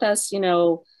 share with us, you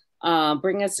know,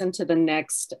 bring us into the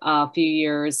next few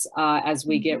years as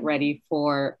we get ready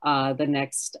for the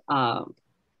next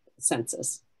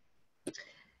census.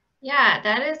 Yeah,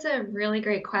 that is a really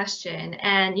great question.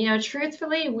 And, you know,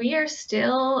 truthfully, we are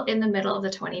still in the middle of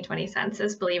the 2020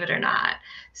 census, believe it or not.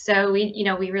 So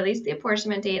we released the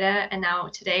apportionment data, and now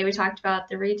today we talked about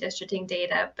the redistricting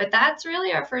data, but that's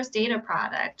really our first data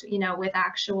product, you know, with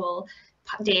actual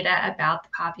data about the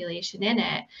population in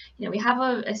it. You know, we have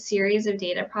a series of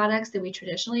data products that we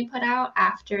traditionally put out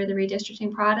after the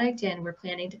redistricting product, and we're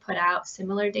planning to put out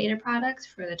similar data products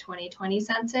for the 2020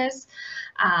 census.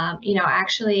 You know,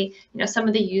 actually, you know, some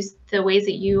of the ways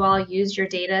that you all used your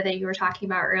data that you were talking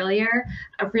about earlier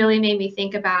really made me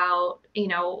think about, you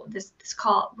know, this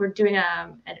call. We're doing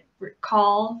a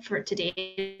call to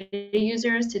data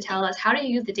users to tell us how to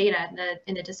use the data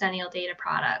in the decennial data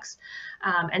products.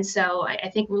 And so I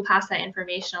think we'll pass that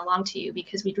information along to you,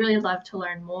 because we'd really love to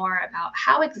learn more about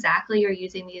how exactly you're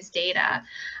using these data.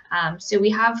 So we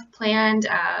have planned,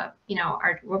 you know,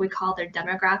 what we call their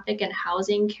demographic and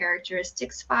housing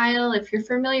characteristics file. If you're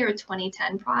familiar with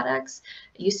 2010 products,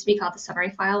 it used to be called the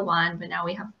Summary File 1, but now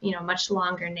we have, you know, a much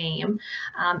longer name.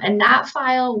 And that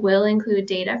file will include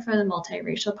data for the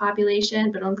multiracial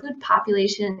population, but it'll include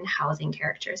population and housing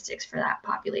characteristics for that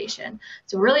population.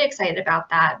 So we're really excited about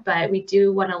that, but we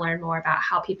do want to learn more about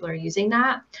how people are using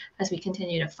that as we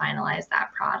continue to finalize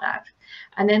that product.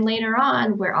 And then later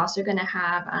on, we're also going to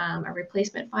have a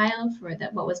replacement file for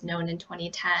what was known in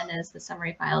 2010 as the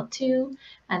Summary File 2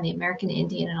 and the American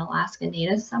Indian and Alaska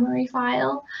Native Summary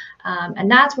File. And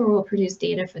that's where we'll produce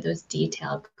data for those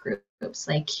detailed groups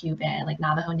like Cuban, like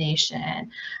Navajo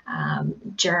Nation,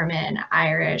 German,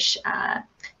 Irish,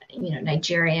 you know,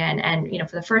 Nigerian, and, you know,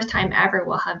 for the first time ever,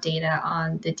 we'll have data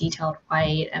on the detailed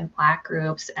white and Black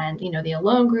groups, and, you know, the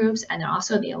alone groups, and then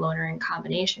also the aloner and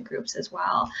combination groups as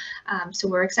well. So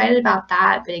we're excited about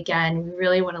that, but again, we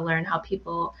really want to learn how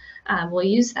people will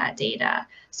use that data.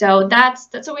 So that's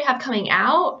what we have coming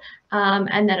out.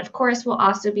 And then, of course, we'll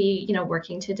also be, you know,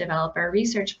 working to develop our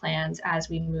research plans as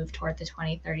we move toward the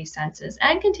 2030 census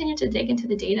and continue to dig into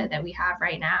the data that we have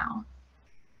right now.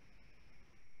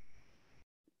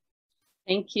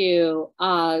 Thank you.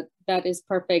 That is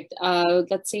perfect.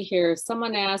 Let's see here.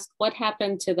 Someone asked, what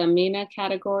happened to the MENA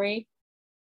category?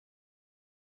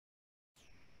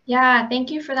 Yeah,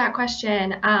 thank you for that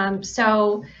question.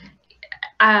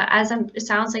 It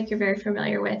sounds like you're very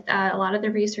familiar with a lot of the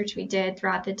research we did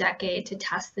throughout the decade to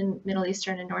test the Middle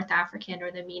Eastern and North African,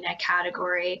 or the MENA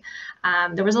category.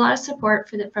 There was a lot of support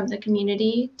from the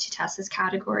community to test this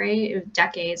category. It was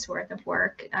decades worth of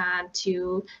work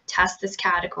to test this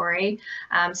category.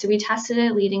 So we tested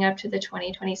it leading up to the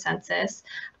 2020 census.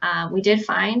 We did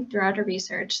find throughout our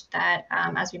research that,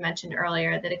 as we mentioned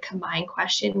earlier, that a combined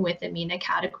question with the MENA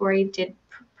category did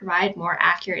provide more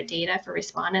accurate data for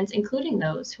respondents, including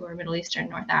those who are Middle Eastern,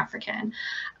 North African.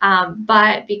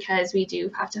 But because we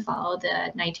do have to follow the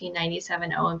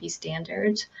 1997 OMB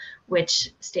standards,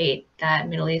 which state that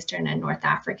Middle Eastern and North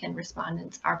African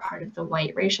respondents are part of the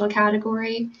white racial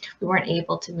category. We weren't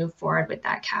able to move forward with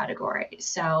that category.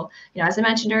 So, as I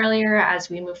mentioned earlier, as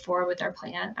we move forward with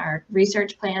our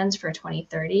research plans for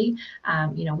 2030,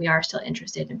 we are still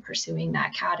interested in pursuing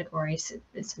that category.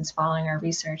 Since following our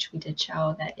research, we did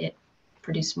show that it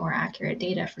produced more accurate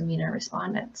data for MENA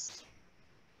respondents.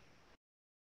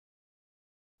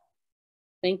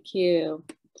 Thank you.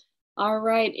 All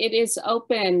right, it is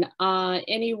open.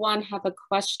 Anyone have a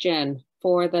question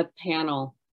for the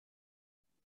panel?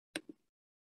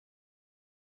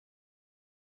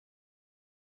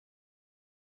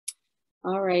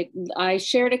 All right, I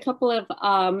shared a couple of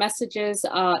messages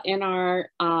in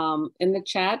the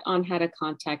chat on how to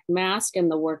contact MASC and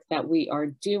the work that we are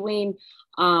doing.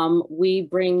 We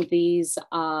bring these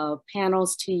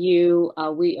panels to you.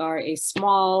 We are a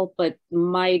small but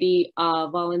mighty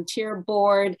volunteer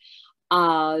board,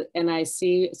 and I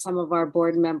see some of our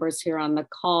board members here on the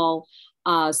call.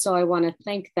 So I want to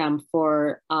thank them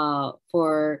for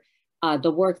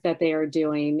the work that they are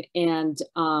doing, and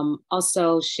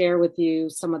also share with you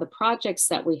some of the projects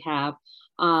that we have.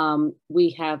 We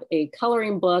have a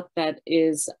coloring book that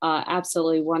is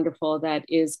absolutely wonderful, that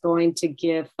is going to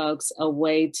give folks a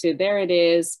way to, there it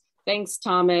is. Thanks,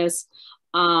 Thomas.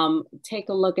 Take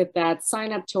a look at that,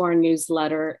 sign up to our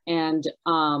newsletter, and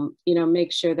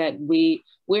make sure that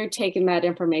we're taking that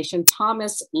information.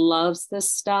 Thomas loves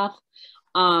this stuff.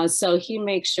 So he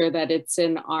makes sure that it's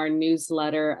in our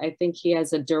newsletter. I think he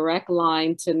has a direct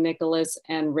line to Nicholas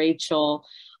and Rachel.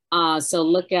 So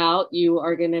look out, you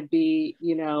are going to be,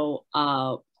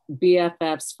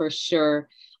 BFFs for sure.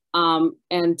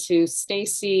 And to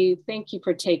Stacie, thank you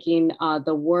for taking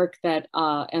the work that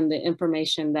and the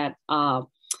information that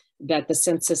that the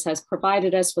census has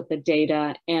provided us with the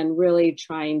data, and really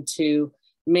trying to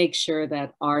make sure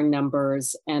that our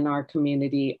numbers and our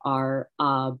community are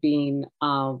being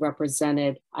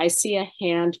represented. I see a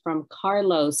hand from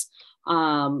Carlos.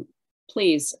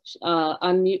 Please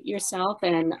unmute yourself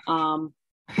and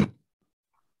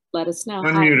let us know.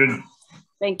 Unmuted. Hi.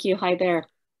 Thank you. Hi there.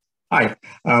 Hi,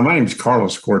 my name is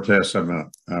Carlos Cortez.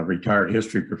 I'm a retired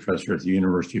history professor at the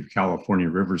University of California,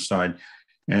 Riverside.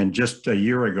 And just a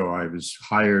year ago, I was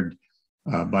hired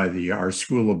by our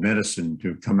School of Medicine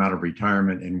to come out of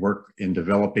retirement and work in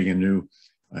developing a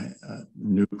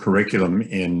new curriculum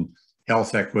in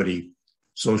health equity,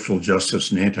 social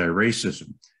justice, and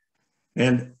anti-racism.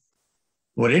 And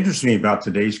what interests me about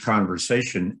today's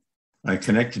conversation,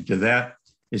 connected to that,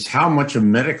 is how much of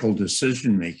medical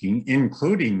decision-making,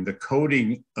 including the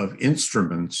coding of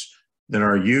instruments that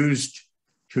are used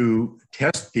to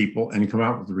test people and come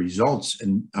out with the results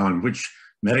and on which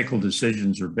medical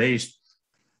decisions are based,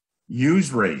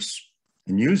 use race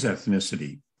and use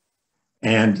ethnicity.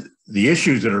 And the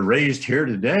issues that are raised here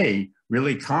today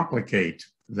really complicate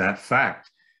that fact.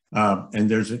 And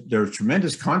there's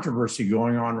tremendous controversy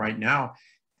going on right now.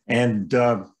 And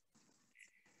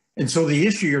so the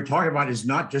issue you're talking about is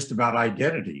not just about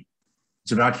identity,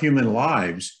 it's about human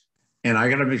lives. And I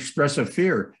gotta express a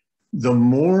fear. The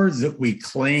more that we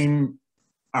claim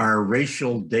our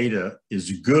racial data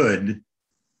is good,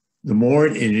 the more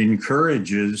it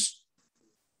encourages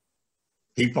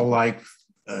people like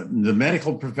the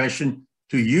medical profession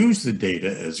to use the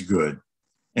data as good.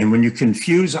 And when you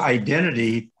confuse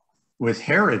identity with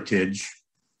heritage,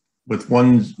 with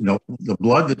the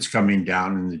blood that's coming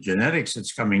down and the genetics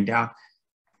that's coming down,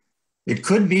 it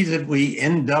could be that we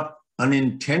end up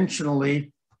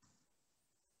unintentionally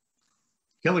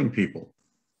killing people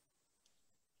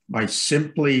by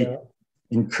simply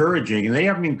encouraging. And they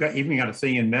haven't even got a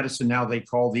thing in medicine now they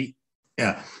call the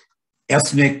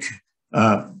ethnic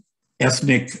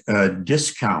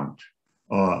discount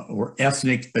or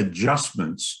ethnic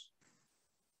adjustments.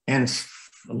 And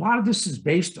a lot of this is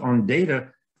based on data,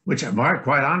 which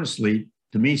quite honestly,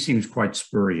 to me, seems quite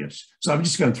spurious. So I'm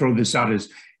just going to throw this out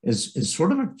as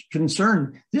sort of a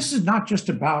concern. This is not just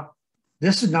about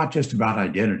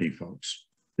identity, folks.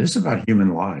 This is about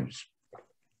human lives.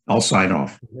 I'll sign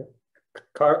off.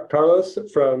 Carlos,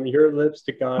 from your lips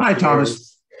to God's Hi,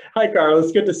 Thomas. Hi,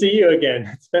 Carlos. Good to see you again.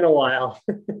 It's been a while.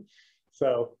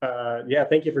 So yeah,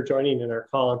 thank you for joining in our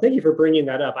call. And thank you for bringing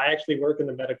that up. I actually work in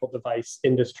the medical device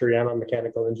industry. I'm a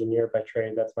mechanical engineer by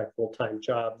trade. That's my full-time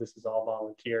job. This is all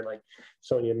volunteer, like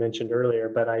Sonia mentioned earlier,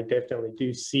 but I definitely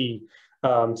do see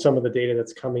some of the data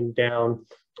that's coming down.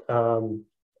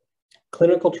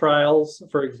 Clinical trials,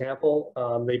 for example,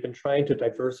 they've been trying to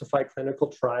diversify clinical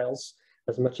trials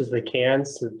as much as they can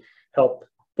to help,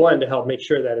 to help make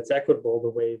sure that it's equitable the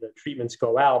way the treatments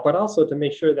go out, but also to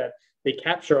make sure that they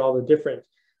capture all the different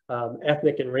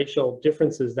ethnic and racial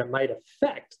differences that might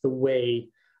affect the way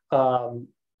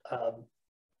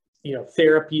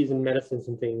therapies and medicines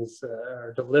and things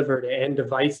are delivered, and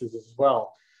devices as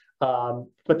well.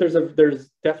 But there's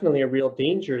definitely a real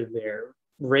danger there.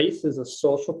 Race is a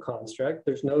social construct.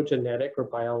 There's no genetic or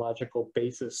biological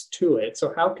basis to it.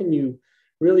 So how can you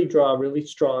really draw really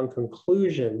strong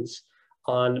conclusions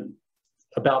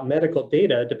about medical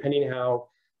data depending how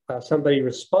somebody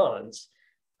responds?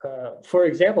 For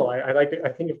example, I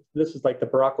think this is like the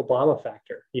Barack Obama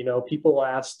factor. People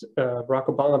asked Barack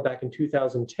Obama back in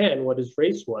 2010 what his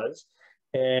race was,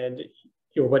 and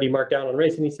what he marked down on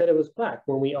race, and he said it was Black,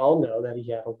 when we all know that he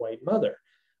had a white mother.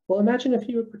 Well, imagine if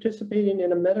he were participating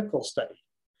in a medical study,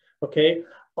 okay?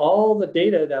 All the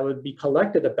data that would be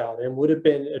collected about him would have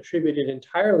been attributed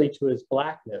entirely to his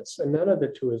Blackness and none of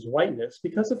it to his whiteness,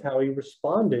 because of how he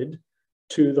responded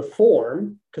to the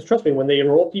form. Because trust me, when they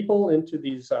enroll people into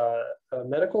these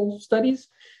medical studies,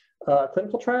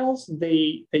 clinical trials,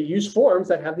 they use forms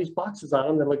that have these boxes on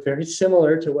them that look very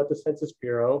similar to what the Census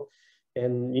Bureau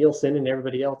and Nielsen and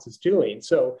everybody else is doing.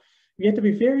 So you have to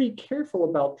be very careful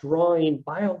about drawing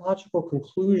biological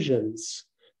conclusions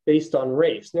based on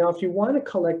race. Now, if you want to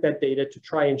collect that data to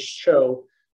try and show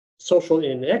social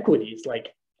inequities,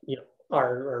 like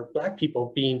are Black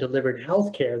people being delivered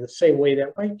healthcare the same way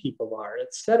that white people are,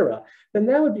 et cetera, then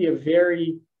that would be a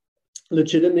very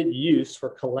legitimate use for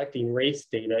collecting race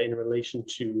data in relation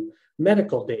to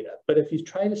medical data. But if you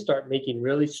try to start making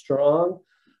really strong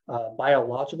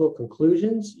biological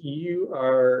conclusions, you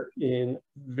are in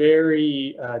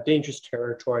very dangerous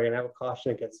territory, and I would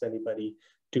caution against anybody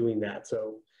doing that.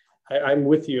 So I'm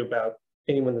with you about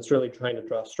anyone that's really trying to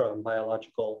draw strong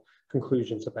biological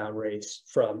conclusions about race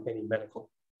from any medical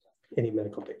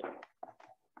data.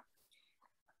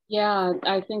 Yeah,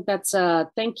 I think that's,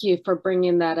 thank you for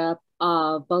bringing that up,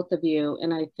 both of you.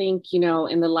 And I think, in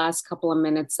the last couple of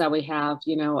minutes that we have,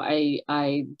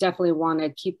 I definitely want to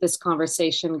keep this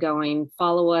conversation going.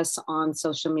 Follow us on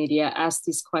social media, ask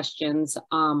these questions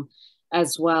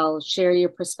as well, share your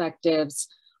perspectives.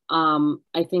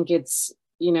 I think it's,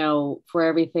 for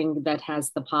everything that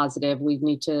has the positive, we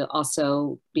need to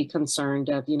also be concerned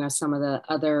of, some of the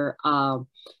other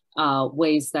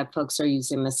ways that folks are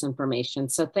using this information.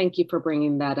 So thank you for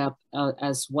bringing that up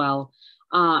as well.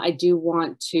 I do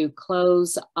want to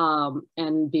close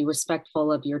and be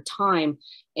respectful of your time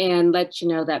and let you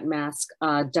know that Mask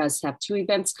does have 2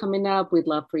 events coming up. We'd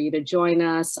love for you to join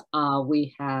us.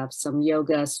 We have some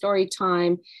yoga story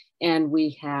time, and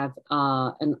we have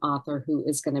an author who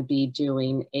is going to be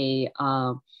doing a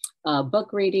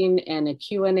book reading and a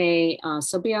Q&A.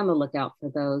 So be on the lookout for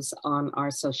those on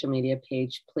our social media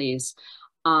page, please.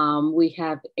 We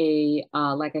have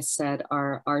like I said,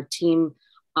 our team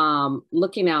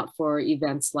looking out for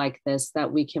events like this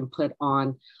that we can put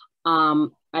on.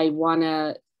 I want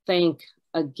to thank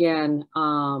again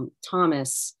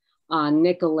Thomas,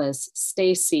 Nicholas,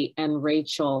 Stacie, and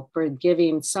Rachel for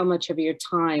giving so much of your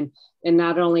time, and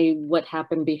not only what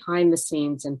happened behind the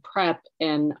scenes and prep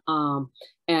and of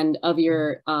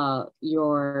the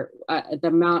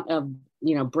amount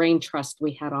of brain trust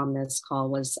we had on this call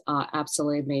was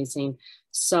absolutely amazing.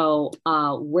 So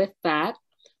with that,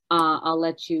 I'll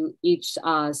let you each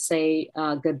say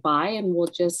goodbye, and we'll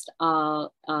just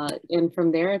end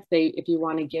from there. If you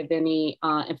want to give any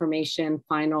information,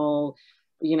 final,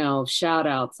 shout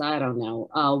outs, I don't know,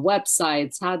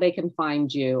 websites, how they can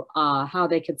find you, how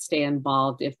they could stay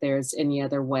involved if there's any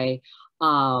other way.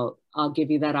 I'll give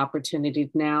you that opportunity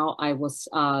now. I was,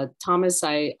 Thomas,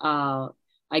 I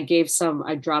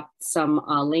dropped some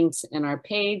links in our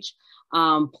page.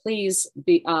 Please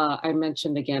be, I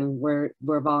mentioned again, we're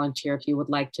volunteer if you would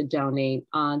like to donate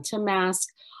to Mask.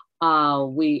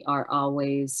 We are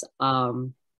always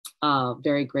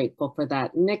very grateful for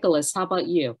that. Nicholas, how about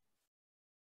you?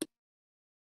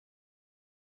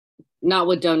 Not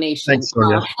with donations. Thanks,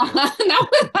 Sonia.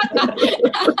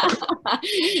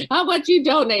 How about you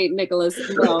donate, Nicholas?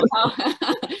 No.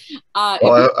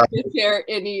 If you could share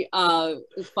any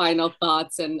final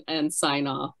thoughts and sign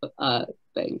off,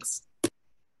 thanks.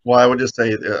 Well, I would just say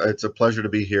it's a pleasure to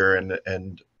be here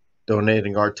and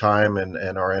donating our time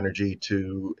and our energy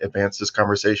to advance this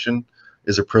conversation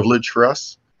is a privilege for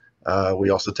us.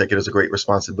 We also take it as a great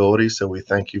responsibility, so we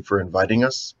thank you for inviting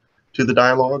us to the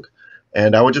dialogue.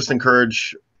 And I would just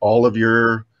encourage all of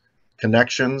your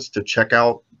connections to check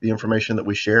out the information that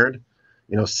we shared.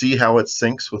 See how it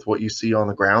syncs with what you see on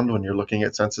the ground when you're looking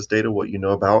at census data, what you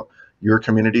know about your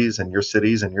communities and your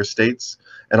cities and your states,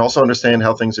 and also understand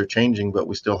how things are changing, but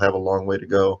we still have a long way to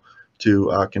go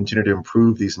to continue to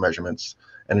improve these measurements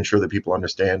and ensure that people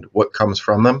understand what comes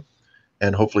from them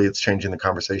and hopefully it's changing the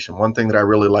conversation. One thing that I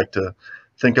really like to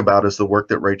think about is the work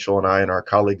that Rachel and I and our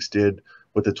colleagues did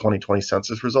with the 2020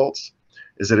 census results,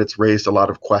 is that it's raised a lot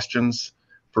of questions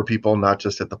for people, not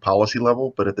just at the policy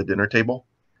level, but at the dinner table.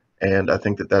 And I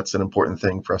think that that's an important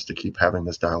thing for us to keep having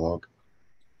this dialogue.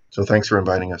 So thanks for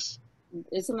inviting us.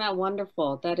 Isn't that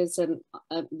wonderful? That is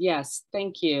yes,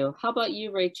 thank you. How about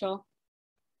you, Rachel?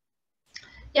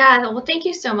 Yeah, well, thank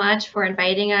you so much for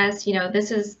inviting us.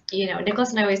 This is,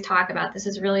 Nicholas and I always talk about, this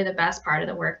is really the best part of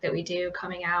the work that we do,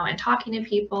 coming out and talking to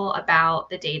people about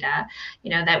the data,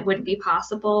 that wouldn't be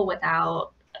possible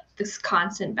without this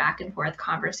constant back and forth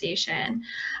conversation.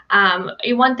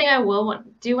 One thing I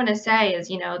want to say is,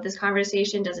 this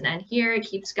conversation doesn't end here, it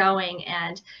keeps going,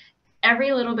 and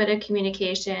every little bit of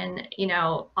communication,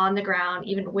 on the ground,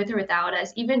 even with or without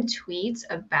us, even tweets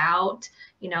about,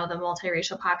 the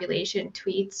multiracial population,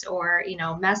 tweets or,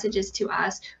 messages to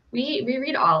us, we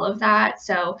read all of that.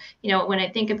 So, when I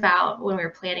think about when we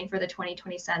were planning for the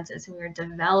 2020 census and we were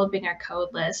developing our code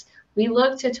list, we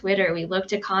looked to Twitter, we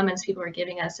looked at comments people were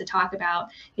giving us to talk about,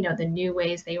 the new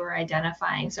ways they were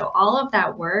identifying. So all of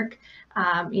that work,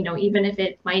 even if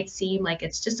it might seem like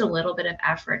it's just a little bit of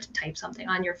effort to type something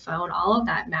on your phone, all of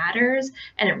that matters,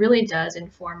 and it really does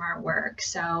inform our work.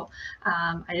 So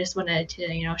I just wanted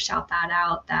to, shout that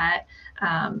out, that,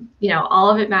 all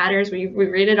of it matters. We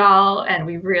read it all, and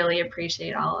we really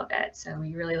appreciate all of it. So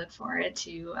we really look forward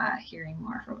to hearing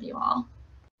more from you all.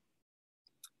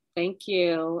 Thank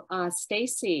you.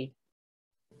 Stacie.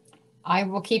 I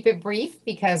will keep it brief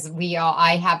because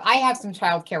I have some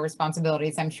childcare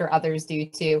responsibilities. I'm sure others do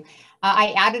too.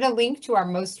 I added a link to our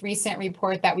most recent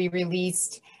report that we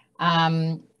released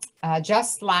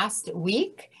just last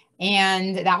week.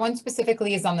 And that one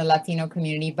specifically is on the Latino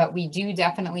community, but we do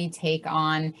definitely take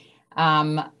on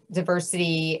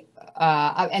diversity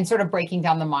and sort of breaking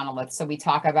down the monoliths. So we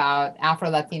talk about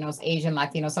Afro-Latinos, Asian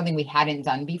Latinos, something we hadn't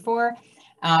done before.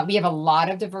 We have a lot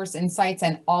of diverse insights,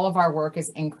 and all of our work is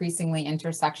increasingly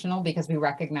intersectional because we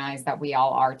recognize that we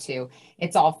all are too.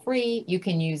 It's all free. You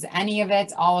can use any of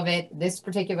it, all of it. This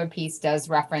particular piece does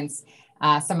reference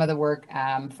some of the work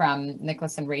from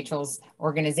Nicholas and Rachel's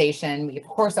organization. We, of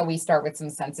course, always start with some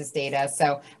census data.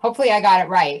 So hopefully I got it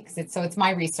right, because it's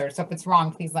my research. So if it's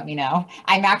wrong, please let me know.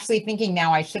 I'm actually thinking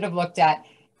now I should have looked at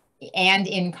and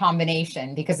in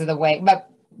combination because of the way, but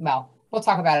well, we'll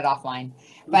talk about it offline.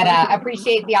 But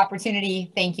appreciate the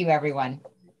opportunity. Thank you, everyone.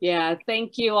 Yeah,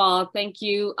 thank you all. Thank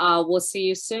you. We'll see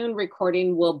you soon.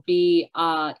 Recording will be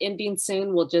ending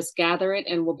soon. We'll just gather it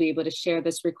and we'll be able to share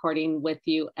this recording with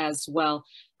you as well.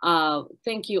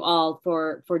 Thank you all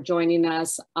for joining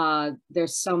us.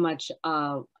 There's so much,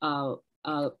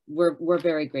 we're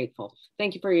very grateful.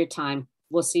 Thank you for your time.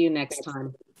 We'll see you next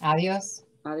time. Adios.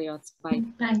 Adios. Bye.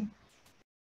 Bye.